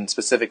European,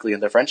 specifically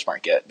in the French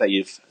market, that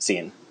you've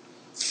seen?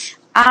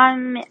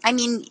 You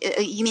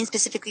mean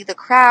specifically the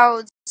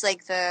crowds,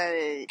 like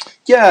the...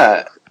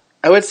 Yeah,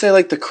 I would say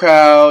like the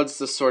crowds,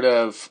 the sort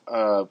of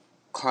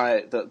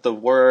client, the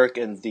work,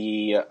 and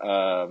the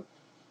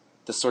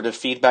sort of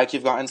feedback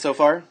you've gotten so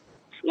far.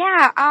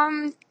 Yeah,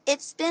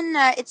 it's been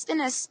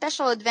a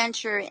special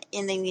adventure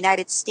in the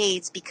United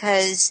States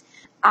because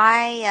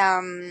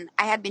I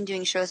had been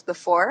doing shows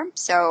before,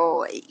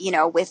 so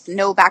with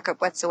no backup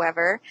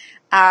whatsoever.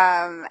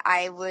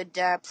 I would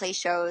play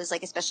shows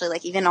especially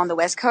even on the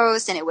West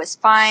Coast, and it was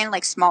fine,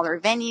 smaller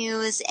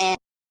venues,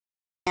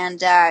 and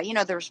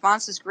the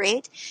response was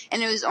great,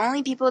 and it was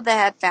only people that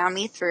had found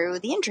me through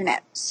the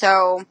internet.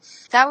 So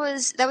that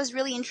was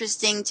really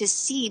interesting to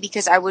see,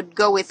 because I would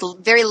go with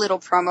very little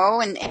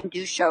promo and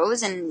do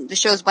shows, and the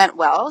shows went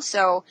well.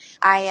 So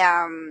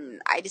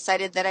I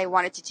decided that I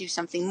wanted to do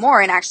something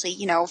more and actually,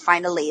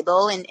 find a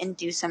label and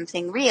do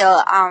something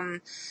real.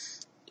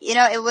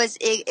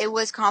 It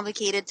was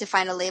complicated to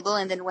find a label,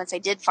 and then once I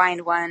did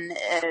find one,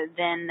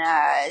 then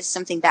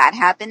something bad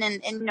happened,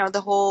 and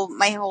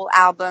my whole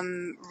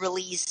album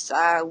release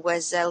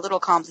was a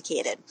little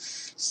complicated.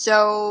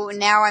 So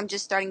now I'm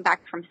just starting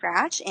back from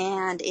scratch,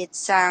 and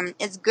it's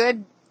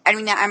good.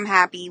 I'm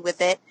happy with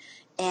it,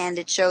 and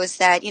it shows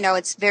that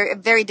it's very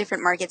very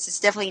different markets. It's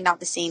definitely not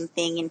the same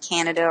thing in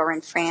Canada or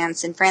in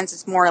France. In France,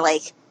 it's more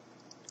like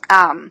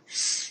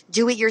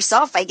do it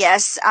yourself, I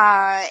guess,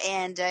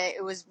 and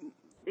it was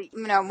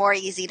more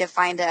easy to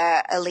find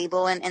a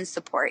label and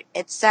support.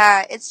 It's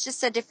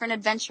just a different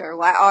adventure.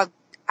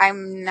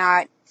 I'm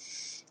not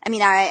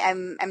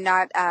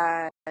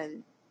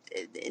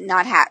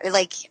not happy.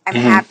 Like I'm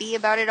Mhm. happy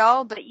about it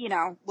all, but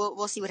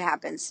we'll see what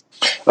happens.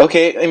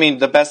 Okay, I mean,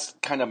 the best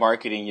kind of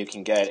marketing you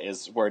can get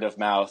is word of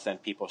mouth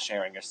and people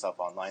sharing your stuff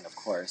online, of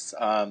course.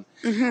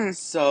 Hmm.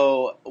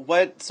 So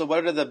what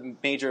are the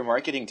major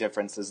marketing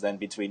differences then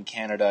between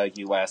Canada,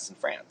 US, and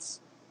France?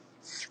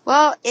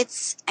 Well,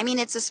 I mean,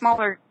 it's a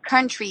smaller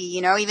country,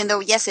 even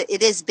though, yes,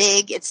 it is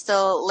big, it's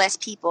still less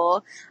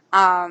people.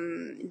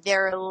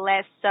 There are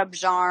less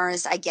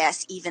subgenres, I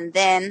guess, even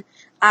then.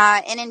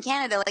 And in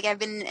Canada, like, I've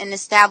been an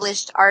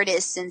established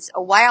artist since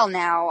a while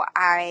now.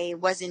 I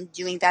wasn't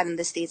doing that in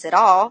the States at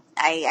all.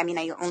 I mean,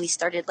 I only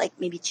started like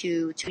maybe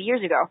two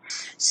years ago.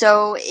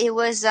 So it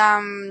was,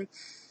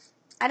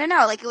 I don't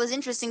know, like it was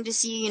interesting to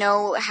see,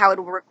 how it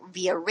would work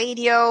via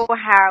radio,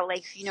 how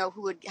like,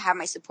 who would have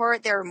my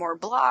support. There are more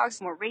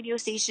blogs, more radio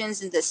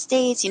stations in the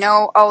States,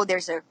 oh,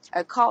 there's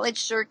a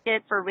college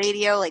circuit for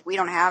radio. Like we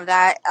don't have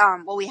that.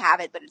 Well, we have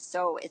it, but it's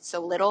so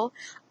little.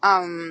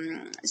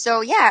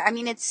 So yeah, I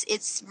mean,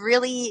 it's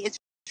really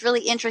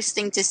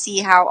interesting to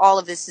see how all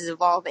of this is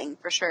evolving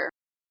for sure.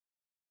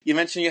 You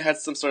mentioned you had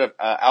some sort of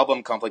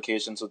album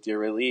complications with your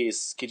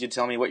release. Could you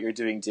tell me what you're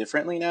doing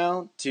differently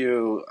now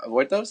to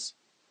avoid those?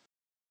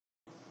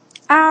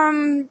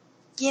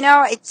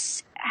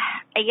 It's,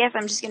 I guess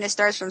I'm just going to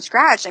start from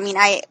scratch. I mean,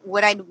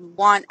 what I'd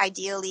want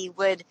ideally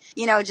would,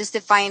 just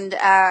to find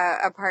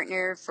a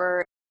partner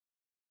for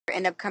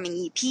an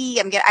upcoming EP.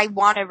 I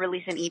want to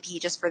release an EP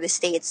just for the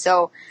States.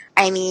 So,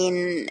 I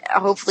mean,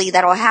 hopefully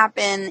that'll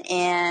happen.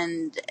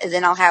 And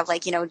then I'll have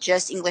like,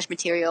 just English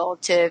material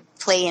to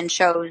play in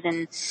shows.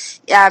 And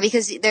yeah,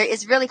 because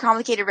it's really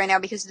complicated right now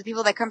because the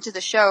people that come to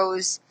the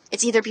shows,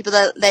 it's either people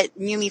that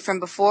knew me from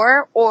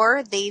before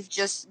or they've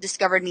just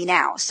discovered me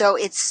now. So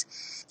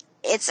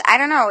I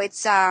don't know,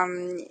 it's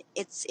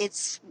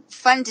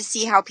fun to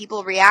see how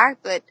people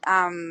react, but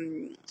I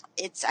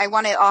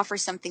want to offer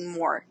something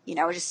more,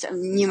 just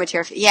some new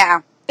material.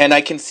 Yeah. And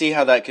I can see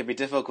how that could be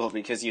difficult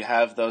because you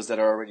have those that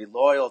are already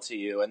loyal to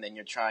you, and then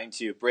you're trying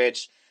to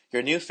bridge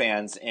your new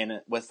fans in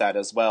with that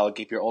as well,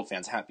 keep your old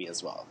fans happy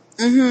as well.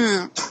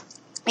 Mhm.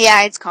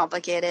 Yeah, it's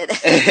complicated.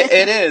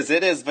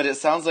 It is, but it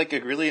sounds like a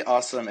really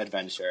awesome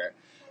adventure.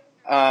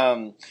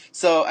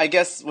 So I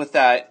guess with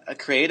that,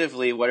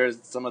 creatively, what are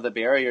some of the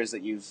barriers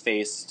that you've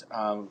faced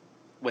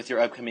with your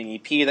upcoming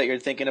EP that you're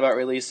thinking about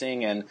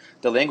releasing and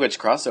the language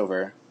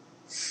crossover?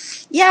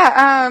 Yeah,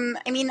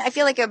 I mean, I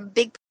feel like a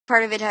big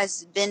part of it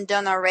has been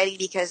done already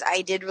because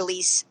I did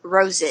release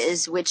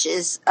Roses, which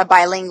is a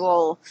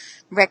bilingual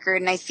record,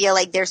 and I feel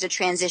like there's a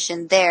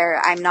transition there.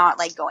 I'm not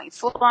like going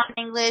full on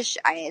English.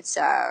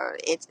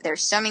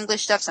 There's some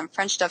English stuff, some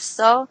French stuff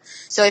still.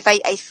 So if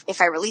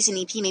I release an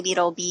EP, maybe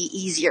it'll be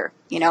easier.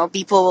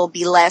 People will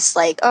be less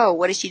like, oh,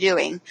 what is she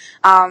doing?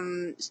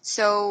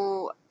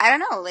 So I don't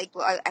know. Like,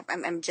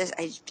 I'm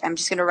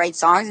just gonna write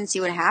songs and see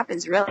what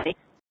happens. Really.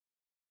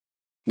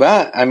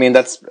 Well, I mean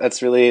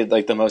that's really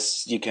like the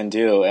most you can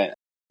do. And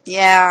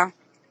Yeah.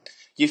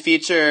 you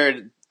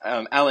featured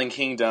Alan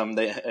Kingdom,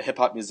 the hip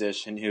hop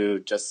musician who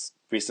just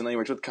recently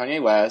worked with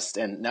Kanye West,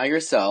 and now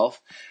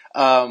yourself.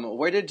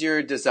 Where did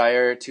your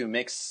desire to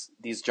mix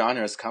these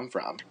genres come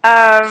from?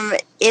 I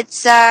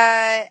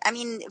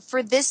mean,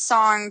 for this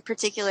song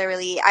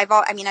particularly,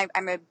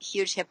 I'm a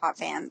huge hip hop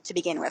fan to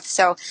begin with.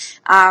 So,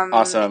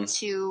 Awesome.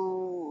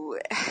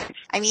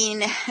 I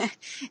mean,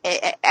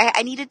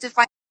 I needed to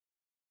find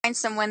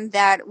someone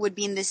that would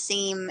be in the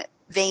same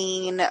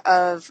vein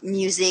of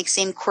music,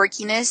 same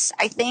quirkiness,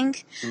 I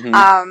think.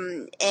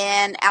 Hmm.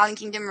 And Alan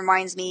Kingdom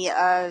reminds me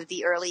of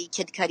the early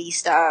Kid Cudi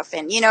stuff,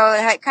 and it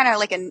had kind of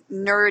like a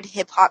nerd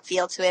hip hop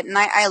feel to it, and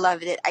I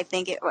loved it. I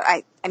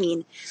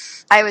mean,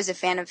 I was a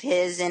fan of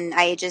his, and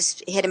I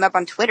just hit him up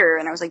on Twitter,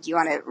 and I was like, "Do you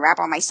want to rap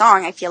on my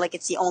song? I feel like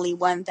it's the only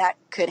one that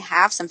could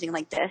have something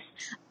like this."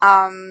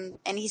 And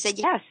he said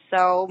yes.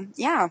 So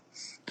yeah.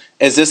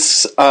 Is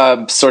this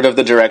sort of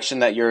the direction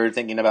that you're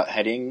thinking about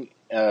heading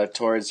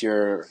towards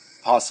your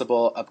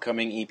possible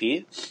upcoming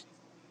EP?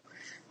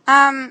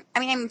 I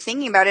mean, I'm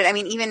thinking about it. I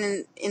mean,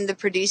 even in the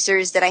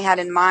producers that I had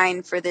in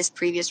mind for this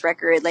previous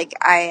record, like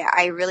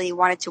I really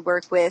wanted to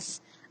work with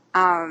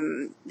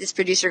this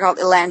producer called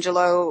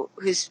Elangelo,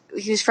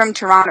 who's from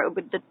Toronto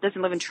but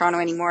doesn't live in Toronto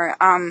anymore.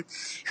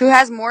 Who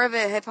has more of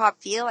a hip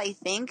hop feel, I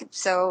think.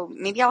 So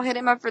maybe I'll hit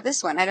him up for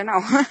this one. I don't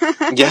know.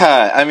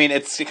 Yeah, I mean,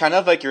 it's kind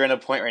of like you're in a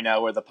point right now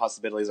where the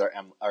possibilities are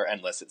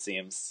endless, it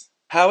seems.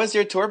 How has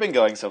your tour been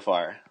going so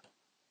far?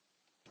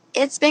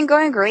 It's been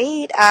going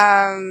great.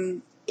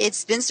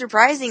 It's been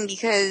surprising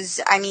because,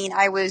 I mean,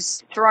 I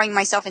was throwing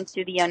myself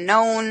into the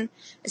unknown,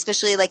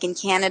 especially like in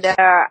Canada.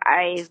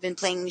 I've been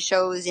playing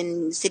shows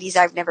in cities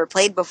I've never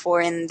played before,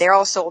 and they're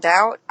all sold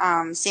out.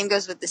 Same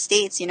goes with the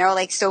States,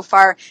 like so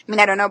far. I mean,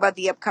 I don't know about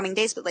the upcoming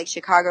days, but like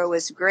Chicago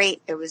was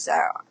great. It was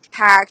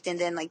packed, and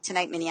then like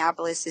tonight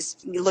Minneapolis is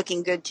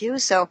looking good too.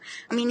 So,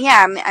 I mean,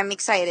 yeah, I'm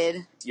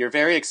excited. You're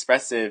very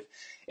expressive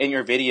in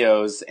your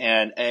videos,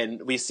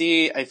 and we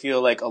see, I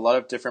feel like, a lot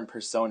of different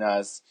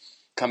personas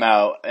come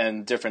out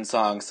and different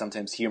songs,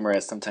 sometimes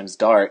humorous, sometimes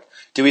dark.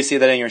 Do we see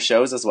that in your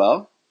shows as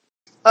well?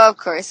 Oh, of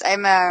course.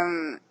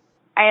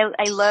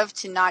 I love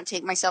to not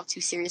take myself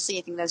too seriously.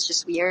 I think that's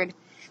just weird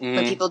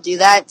when Hmm. people do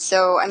that.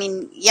 So, I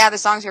mean, yeah, the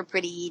songs are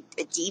pretty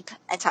deep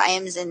at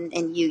times,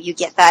 and you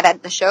get that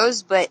at the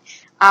shows, but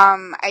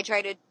I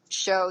try to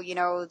show,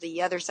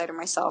 the other side of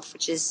myself,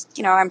 which is,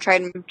 I'm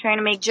trying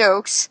to make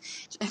jokes,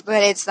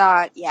 but it's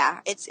not,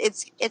 yeah,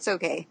 it's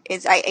okay.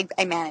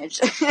 I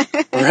manage.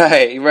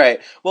 Right,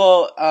 right.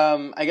 Well,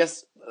 I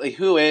guess like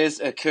who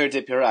is a Cœur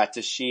de Pirate?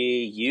 Is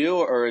she you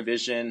or a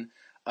vision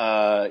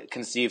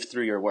conceived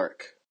through your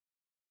work?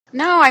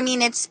 No, I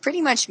mean it's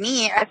pretty much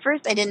me. At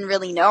first, I didn't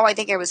really know. I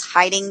think I was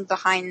hiding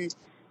behind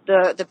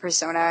the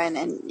persona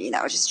and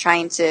just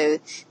trying to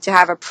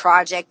have a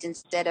project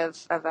instead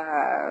of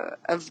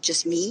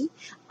just me.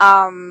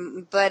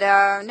 But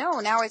no,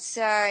 now it's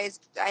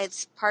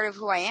part of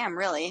who I am,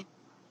 really.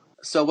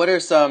 So, what are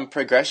some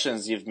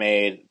progressions you've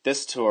made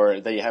this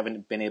tour that you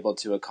haven't been able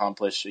to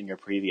accomplish in your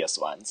previous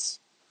ones?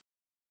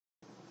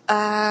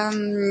 I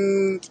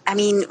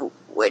mean,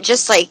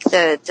 just like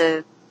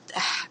the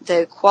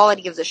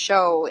quality of the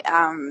show,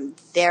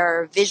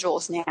 their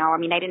visuals now. I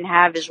mean, I didn't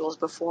have visuals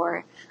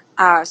before,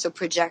 so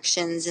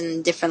projections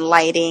and different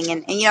lighting,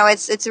 and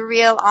it's a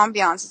real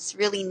ambiance. It's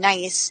really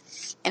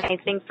nice, and I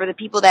think for the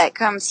people that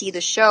come see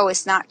the show,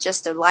 it's not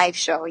just a live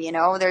show.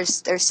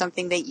 There's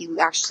something that you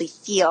actually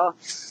feel.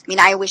 I mean,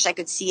 I wish I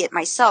could see it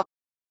myself,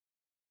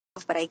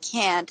 but I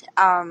can't.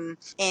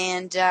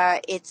 And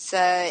it's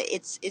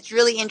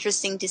really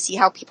interesting to see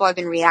how people have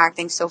been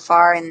reacting so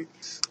far, and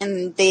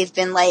they've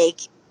been like,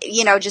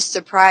 just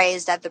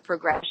surprised at the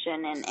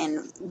progression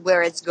and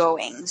where it's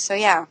going. So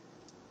yeah.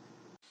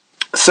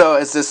 So,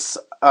 is this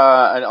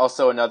and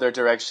also another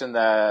direction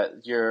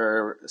that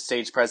your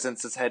stage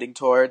presence is heading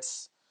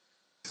towards?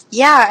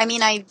 Yeah, I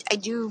mean, I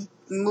do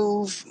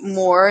move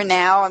more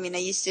now. I mean,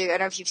 I don't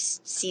know if you've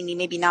seen me,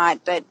 maybe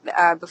not, but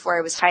before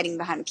I was hiding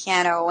behind a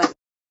piano,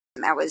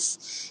 and it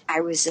was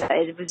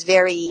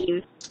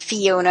very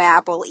Fiona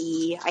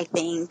Apple-y, I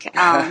think.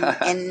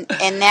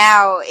 And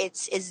now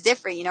it's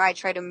different. I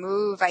try to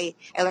move. I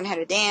learn how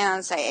to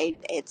dance.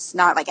 It's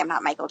not like I'm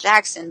not Michael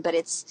Jackson, but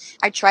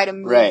I try to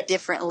move Right.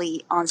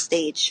 differently on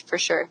stage for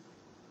sure.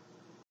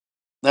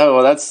 No,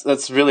 well,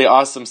 that's really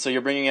awesome. So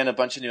you're bringing in a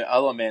bunch of new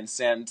elements,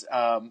 and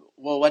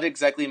well, what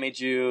exactly made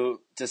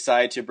you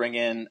decide to bring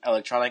in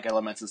electronic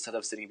elements instead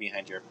of sitting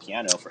behind your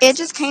piano, for It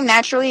just instance? came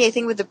naturally, I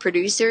think, with the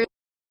producers.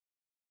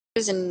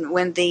 And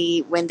when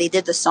they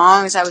did the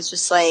songs, I was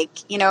just like,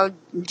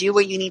 do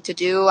what you need to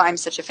do. I'm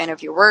such a fan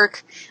of your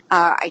work.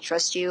 I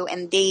trust you.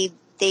 And they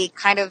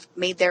kind of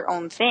made their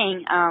own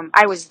thing.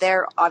 I was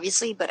there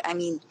obviously, but I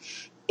mean,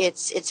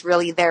 it's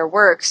really their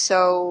work.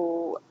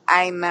 So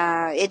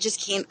it just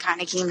came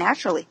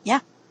naturally. Yeah.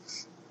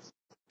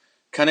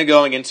 Kind of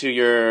going into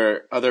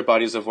your other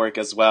bodies of work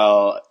as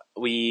well,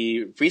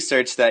 we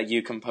researched that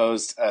you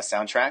composed a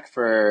soundtrack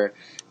for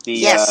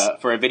Yes.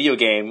 for a video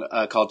game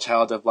called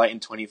Child of Light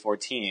in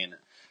 2014.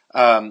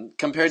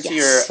 Compared to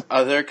your Yes.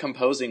 other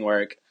composing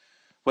work,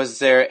 was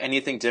there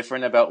anything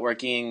different about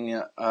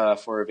working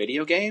for a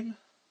video game?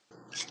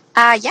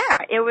 Yeah,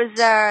 it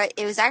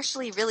was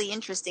actually really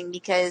interesting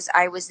because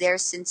I was there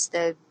since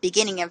the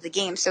beginning of the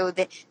game. So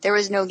there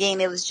was no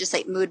game. It was just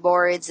like mood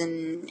boards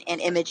and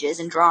images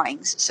and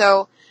drawings.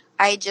 So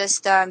I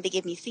just, they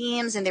gave me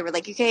themes and they were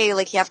like, okay,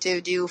 like you have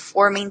to do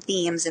 4 main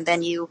themes and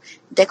then you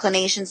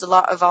declinations a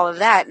lot of all of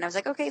that. And I was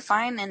like, okay,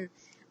 fine. And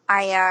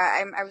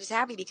I was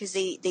happy because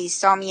they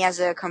saw me as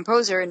a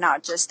composer,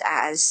 not just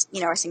as,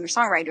 a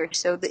singer-songwriter.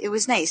 So it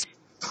was nice.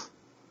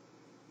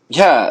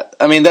 Yeah,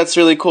 I mean that's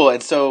really cool.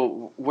 And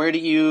so, where do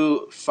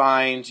you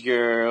find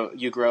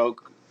you grow?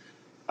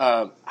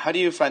 How do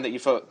you find that you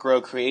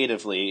grow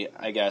creatively?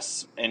 I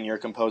guess in your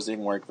composing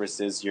work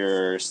versus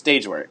your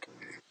stage work,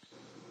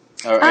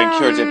 or in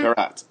Cœur de Um,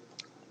 Pirate.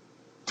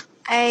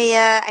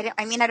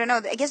 I mean, I don't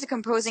know. I guess the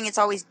composing, it's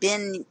always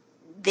been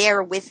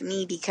there with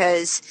me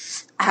because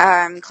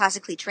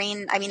classically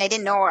trained. I mean, I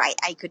didn't know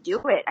I could do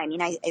it. I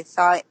mean, I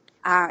thought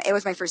it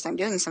was my first time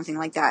doing something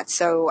like that,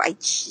 so it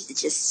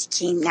just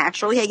came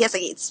naturally. I guess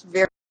like, it's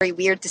very, very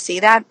weird to say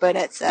that, but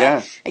it's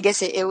Yeah. I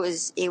guess it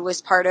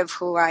was part of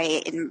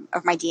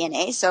of my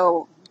DNA.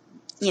 So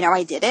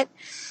I did it,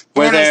 and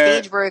Were then my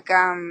there? stage work.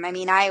 I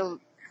mean,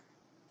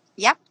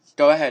 yeah.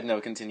 Go ahead. No,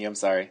 continue. I'm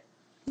sorry.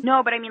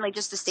 No, but I mean, like,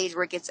 just the stage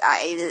work.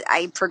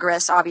 I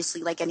progress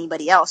obviously like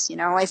anybody else.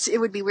 It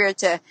would be weird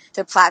to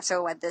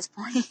plateau at this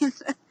point.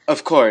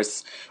 Of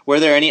course. Were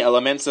there any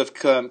elements of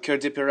Cœur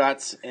de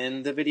Pirate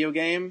in the video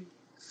game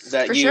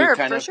that For you sure,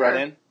 kind for of brought sure.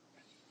 in?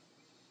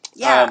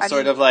 Yeah, I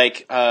Sort mean, of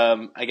like,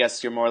 I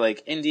guess you're more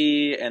like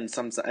indie and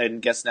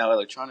and guess now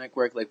electronic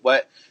work. Like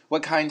what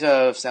kind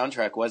of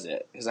soundtrack was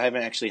it? Because I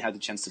haven't actually had the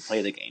chance to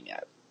play the game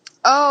yet.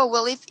 oh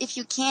well, if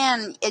you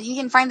can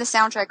find the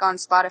soundtrack on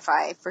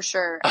Spotify for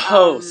sure.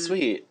 Oh,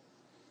 sweet.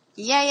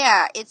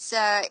 Yeah, it's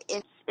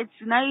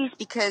nice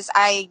because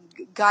I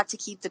got to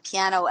keep the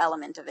piano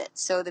element of it.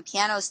 So the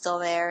piano is still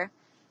there,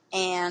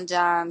 and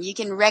you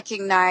can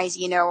recognize,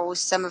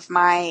 some of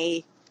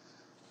my,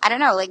 I don't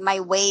know, like my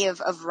way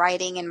of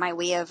writing and my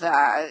way of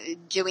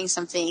doing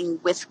something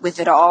with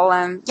it all.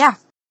 Yeah.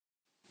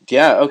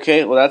 Yeah,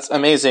 okay, well that's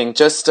amazing.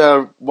 Just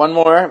one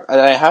more that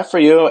I have for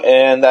you,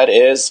 and that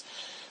is,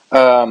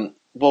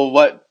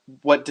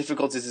 what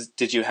difficulties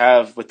did you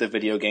have with the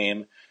video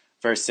game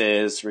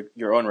versus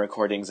your own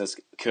recordings as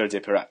Cœur de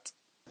Pirate?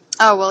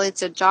 Oh, well,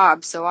 it's a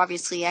job, so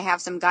obviously I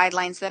have some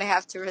guidelines that I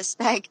have to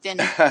respect,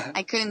 and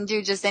I couldn't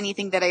do just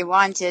anything that I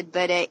wanted,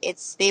 but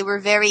they were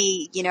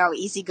very,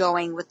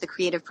 easygoing with the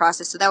creative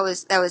process, so that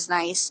was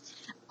nice.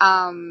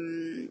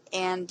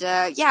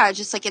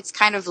 Just like it's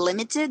kind of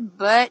limited,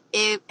 but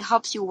it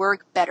helps you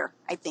work better,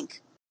 I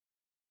think.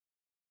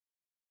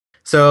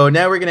 So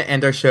now we're going to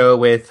end our show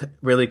with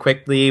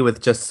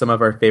just some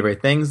of our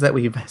favorite things that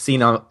we've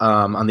seen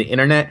on the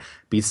internet,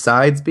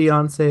 besides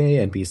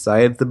Beyonce and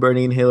besides the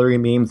Bernie and Hillary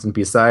memes and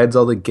besides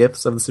all the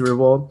gifs of the Super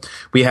Bowl.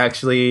 We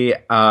actually,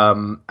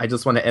 I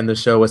just want to end the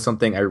show with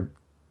something I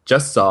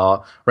just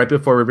saw right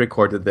before we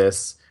recorded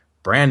this,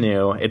 brand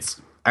new.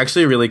 It's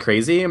actually really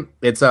crazy.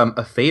 It's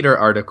a Fader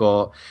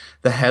article.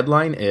 The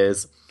headline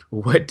is,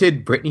 "What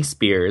did Britney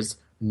Spears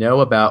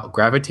know about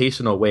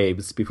gravitational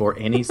waves before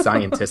any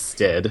scientists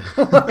did?"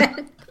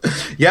 What?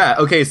 Yeah,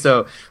 okay,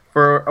 so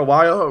for a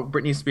while,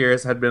 Britney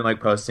Spears had been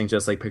like posting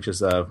just like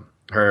pictures of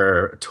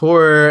her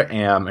tour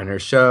and her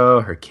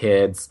show, her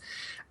kids,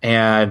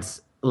 and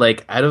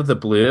like out of the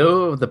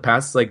blue, the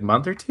past like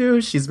month or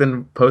two, she's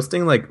been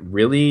posting like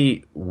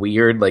really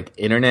weird like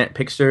internet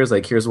pictures.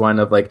 Like here's one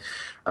of like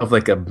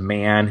a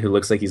man who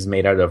looks like he's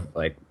made out of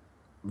like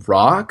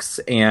rocks,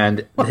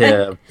 and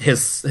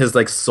his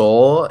like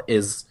soul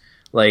is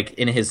like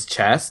in his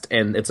chest,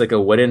 and it's like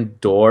a wooden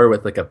door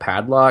with like a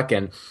padlock,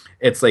 and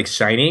it's like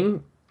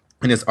shining,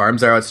 and his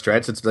arms are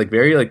outstretched. It's like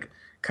very like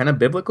kind of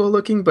biblical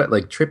looking, but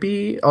like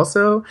trippy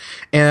also.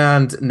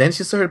 And then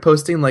she started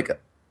posting like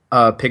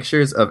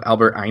pictures of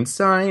Albert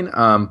Einstein,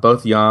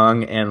 both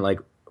young and like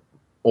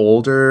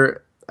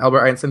older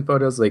Albert Einstein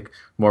photos, like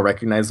more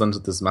recognized ones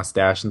with his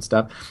mustache and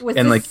stuff. Was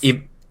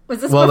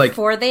this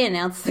before they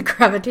announced the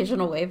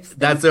gravitational waves thing?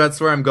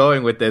 That's where I'm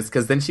going with this,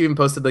 because then she even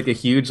posted like a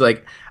huge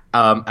like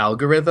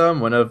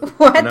algorithm, one of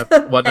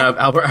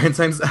Albert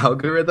Einstein's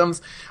algorithms,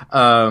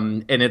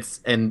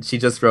 and she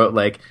just wrote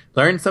like,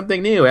 learn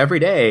something new every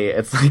day.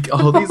 It's like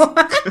all these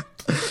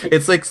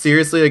it's like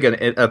seriously like an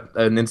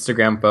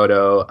Instagram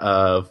photo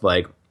of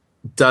like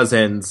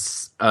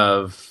dozens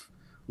of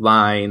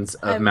lines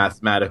of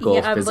mathematical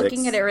physics. I'm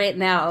looking at it right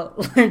now.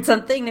 Learn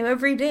something new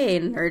every day,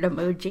 nerd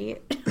emoji.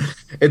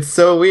 It's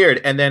so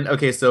weird. And then,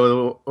 okay,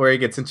 so where it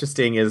gets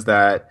interesting is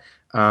that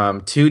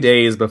 2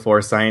 days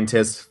before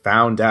scientists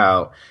found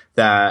out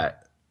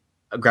that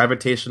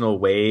gravitational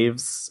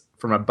waves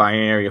from a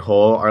binary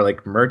hole are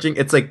like merging,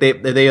 it's like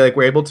they like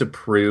were able to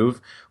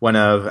prove one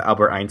of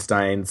Albert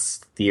Einstein's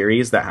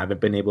theories that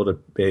haven't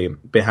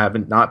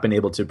not been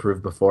able to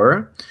prove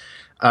before.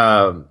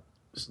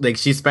 Like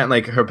she spent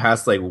like her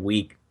past like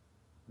week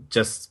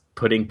just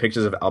putting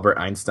pictures of Albert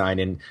Einstein,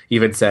 and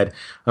even said,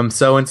 "I'm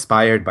so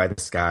inspired by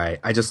this guy.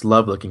 I just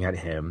love looking at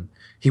him.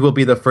 He will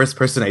be the first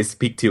person I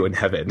speak to in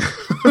heaven."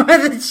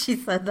 She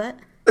said that?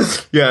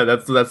 Yeah,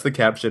 that's the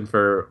caption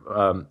for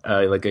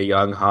like a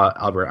young hot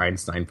Albert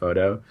Einstein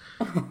photo.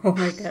 Oh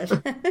my gosh.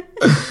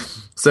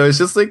 So it's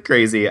just like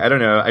crazy. I don't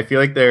know. I feel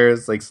like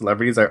there's like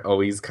celebrities are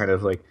always kind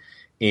of like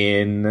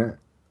in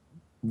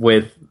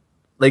with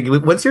like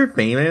once you're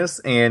famous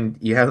and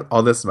you have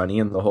all this money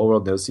and the whole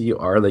world knows who you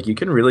are, like you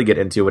can really get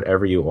into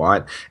whatever you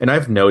want. And I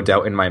have no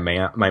doubt in my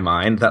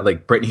mind that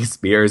like Britney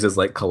Spears is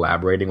like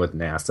collaborating with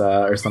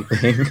NASA or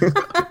something.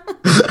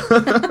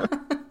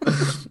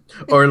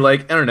 Or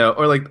like, I don't know,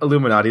 or like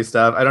Illuminati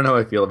stuff. I don't know how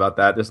I feel about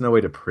that. There's no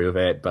way to prove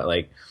it, but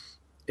like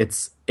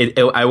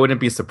I wouldn't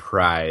be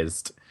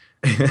surprised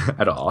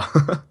at all.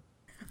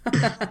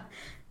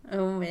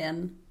 Oh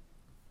man.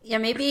 Yeah,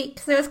 maybe,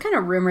 because it was kind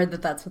of rumored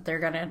that that's what they're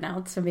going to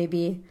announce, so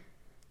maybe,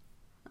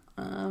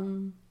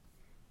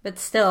 but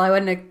still, I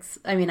wouldn't,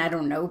 I mean, I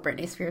don't know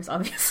Britney Spears,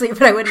 obviously,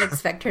 but I wouldn't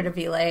expect her to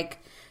be like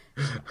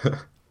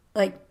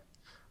a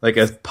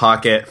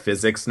pocket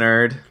physics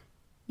nerd.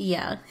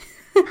 Yeah.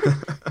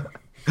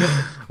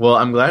 Well,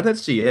 I'm glad that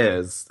she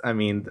is. I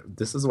mean,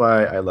 this is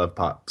why I love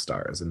pop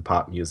stars and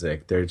pop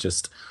music. They're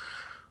just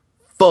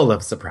full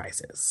of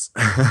surprises.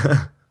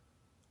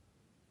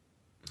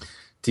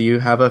 Do you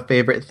have a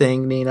favorite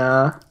thing,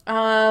 Nina?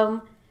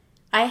 I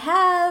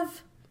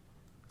have.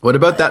 What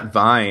about that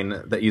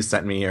Vine that you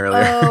sent me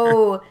earlier?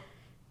 Oh,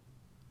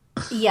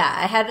 yeah.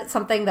 I had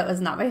something that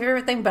was not my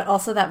favorite thing, but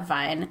also that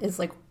Vine is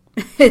like,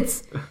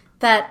 it's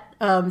that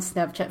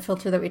Snapchat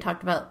filter that we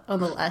talked about on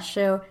the last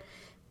show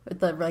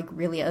with the like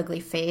really ugly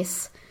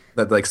face.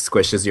 That like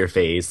squishes your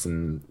face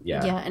and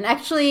yeah. Yeah, and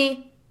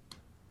actually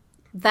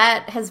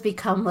that has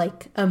become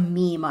like a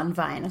meme on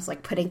Vine. It's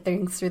like putting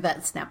things through that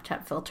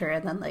Snapchat filter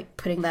and then like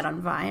putting that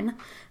on Vine.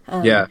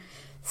 Yeah.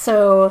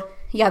 So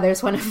yeah,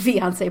 there's one of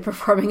Beyonce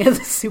performing at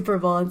the Super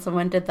Bowl, and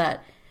someone did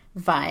that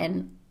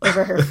Vine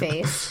over her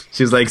face.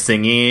 She's like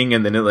singing,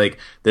 and then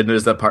then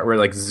there's that part where it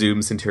like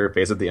zooms into her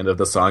face at the end of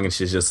the song, and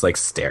she's just like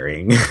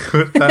staring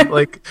with that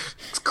like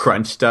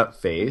crunched up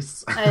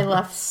face. I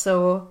laughed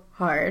so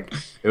hard.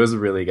 It was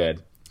really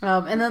good.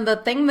 And then the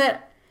thing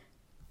that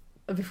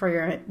before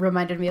you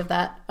reminded me of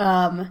that,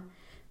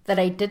 that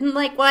I didn't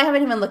like. Well, I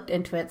haven't even looked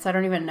into it, so I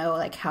don't even know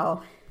like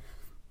how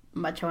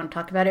much I want to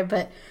talk about it.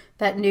 But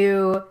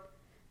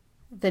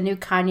the new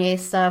Kanye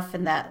stuff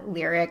and that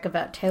lyric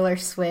about Taylor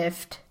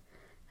Swift.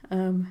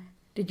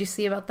 Did you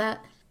see about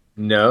that?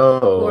 No.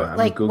 Or,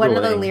 like I'm one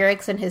of the Googling.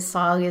 lyrics in his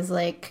song is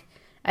like,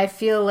 I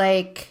feel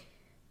like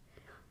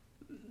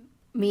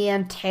me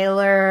and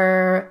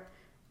Taylor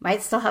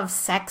might still have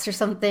sex or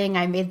something.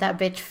 I made that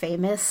bitch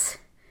famous.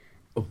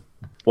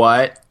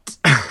 What?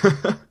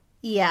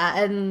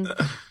 Yeah, and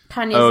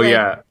Kanye's Oh, like,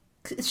 yeah.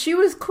 she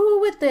was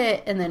cool with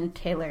it. And then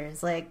Taylor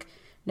is like,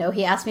 no,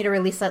 he asked me to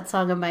release that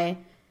song on my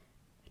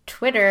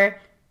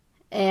Twitter,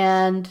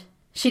 and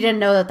she didn't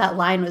know that that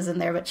line was in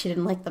there, but she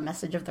didn't like the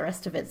message of the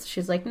rest of it. So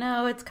she's like,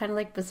 no, it's kind of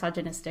like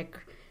misogynistic,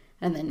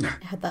 and then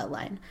had that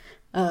line.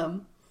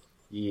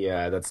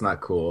 Yeah, that's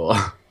not cool.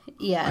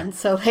 Yeah, and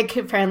so like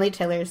apparently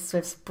Taylor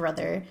Swift's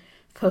brother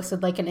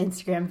posted like an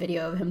Instagram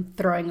video of him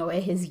throwing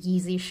away his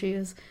Yeezy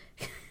shoes.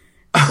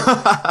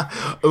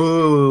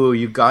 Ooh,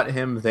 you got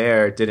him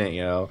there, didn't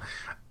you?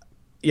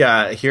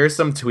 Yeah, here's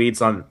some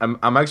tweets on.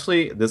 I'm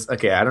actually this.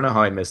 Okay, I don't know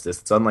how I missed this.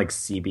 It's on like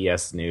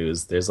CBS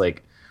News. There's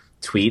like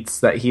tweets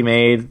that he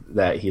made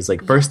that he's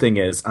like, first thing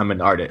is I'm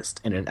an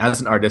artist, and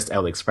as an artist, I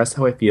will express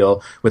how I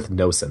feel with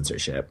no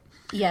censorship.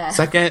 Yeah.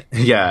 Second,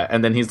 yeah,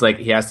 and then he's like,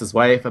 he asked his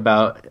wife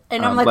about,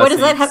 And I'm like, what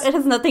does that blessings. have? It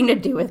has nothing to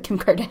do with Kim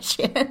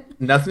Kardashian.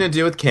 Nothing to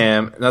do with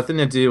Kim. Nothing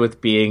to do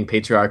with being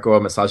patriarchal or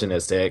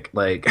misogynistic.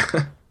 Like,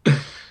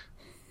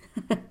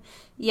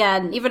 Yeah,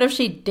 and even if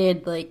she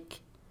did, like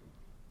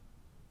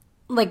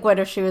what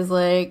if she was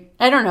like,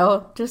 I don't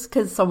know, just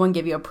because someone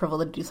gave you approval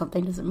to do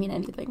something doesn't mean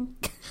anything.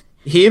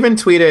 he even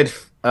tweeted,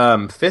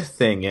 fifth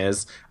thing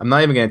is, I'm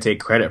not even going to take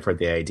credit for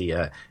the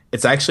idea.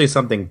 It's actually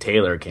something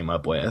Taylor came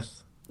up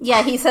with.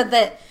 Yeah, he said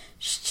that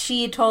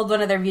she told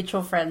one of their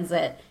mutual friends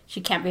that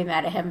she can't be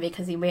mad at him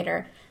because he made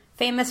her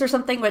famous or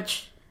something,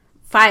 which,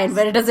 fine,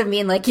 but it doesn't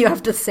mean, like, you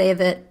have to say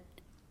that,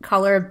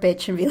 call her a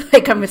bitch and be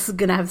like, I'm just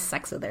gonna have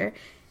sex with her.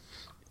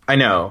 I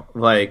know,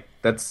 like,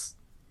 it's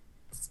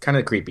kind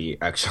of creepy,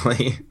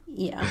 actually.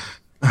 Yeah.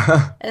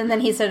 And then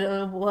he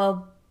said,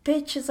 well,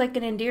 bitch is like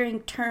an endearing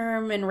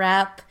term in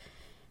rap.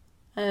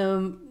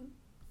 I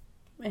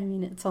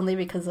mean, it's only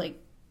because, like,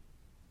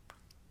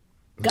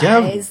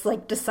 guys,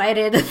 like,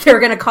 decided they were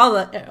gonna call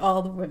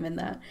all the women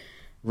that.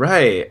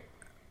 Right.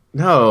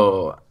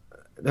 No,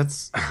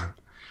 that's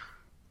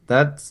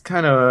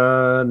kind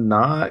of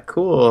not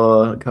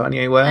cool,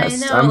 Kanye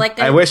West. I know, like,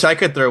 I wish I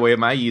could throw away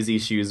my Yeezy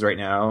shoes right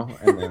now.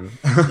 And then,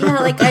 Yeah,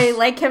 like, I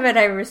like him and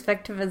I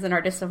respect him as an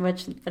artist so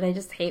much, but I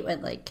just hate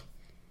when, like,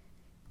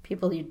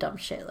 people do dumb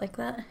shit like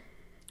that.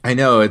 I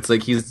know, it's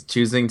like he's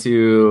choosing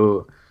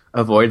to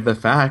avoid the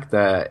fact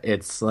that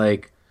it's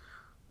like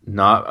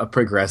not a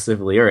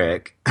progressive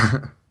lyric,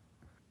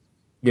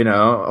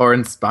 or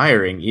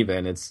inspiring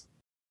even. It's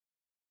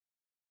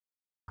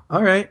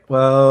all right.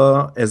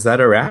 Well, is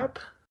that a wrap?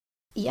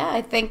 Yeah,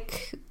 I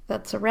think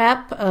that's a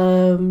wrap.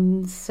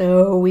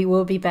 So we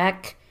will be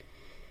back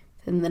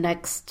in the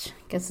next,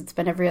 I guess it's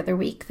been every other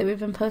week that we've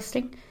been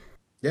posting.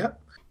 Yeah.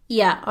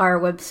 Yeah, our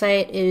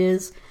website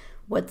is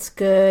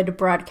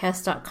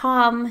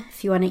what'sgoodbroadcast.com.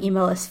 If you want to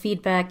email us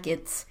feedback,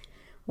 it's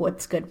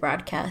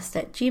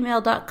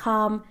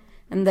what'sgoodbroadcast@gmail.com.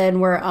 And then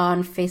we're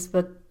on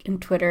Facebook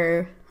and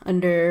Twitter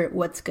under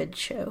What's Good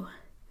Show.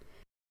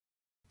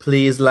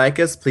 Please like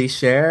us, please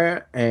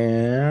share,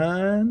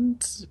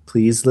 and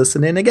please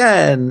listen in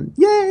again.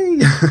 Yay!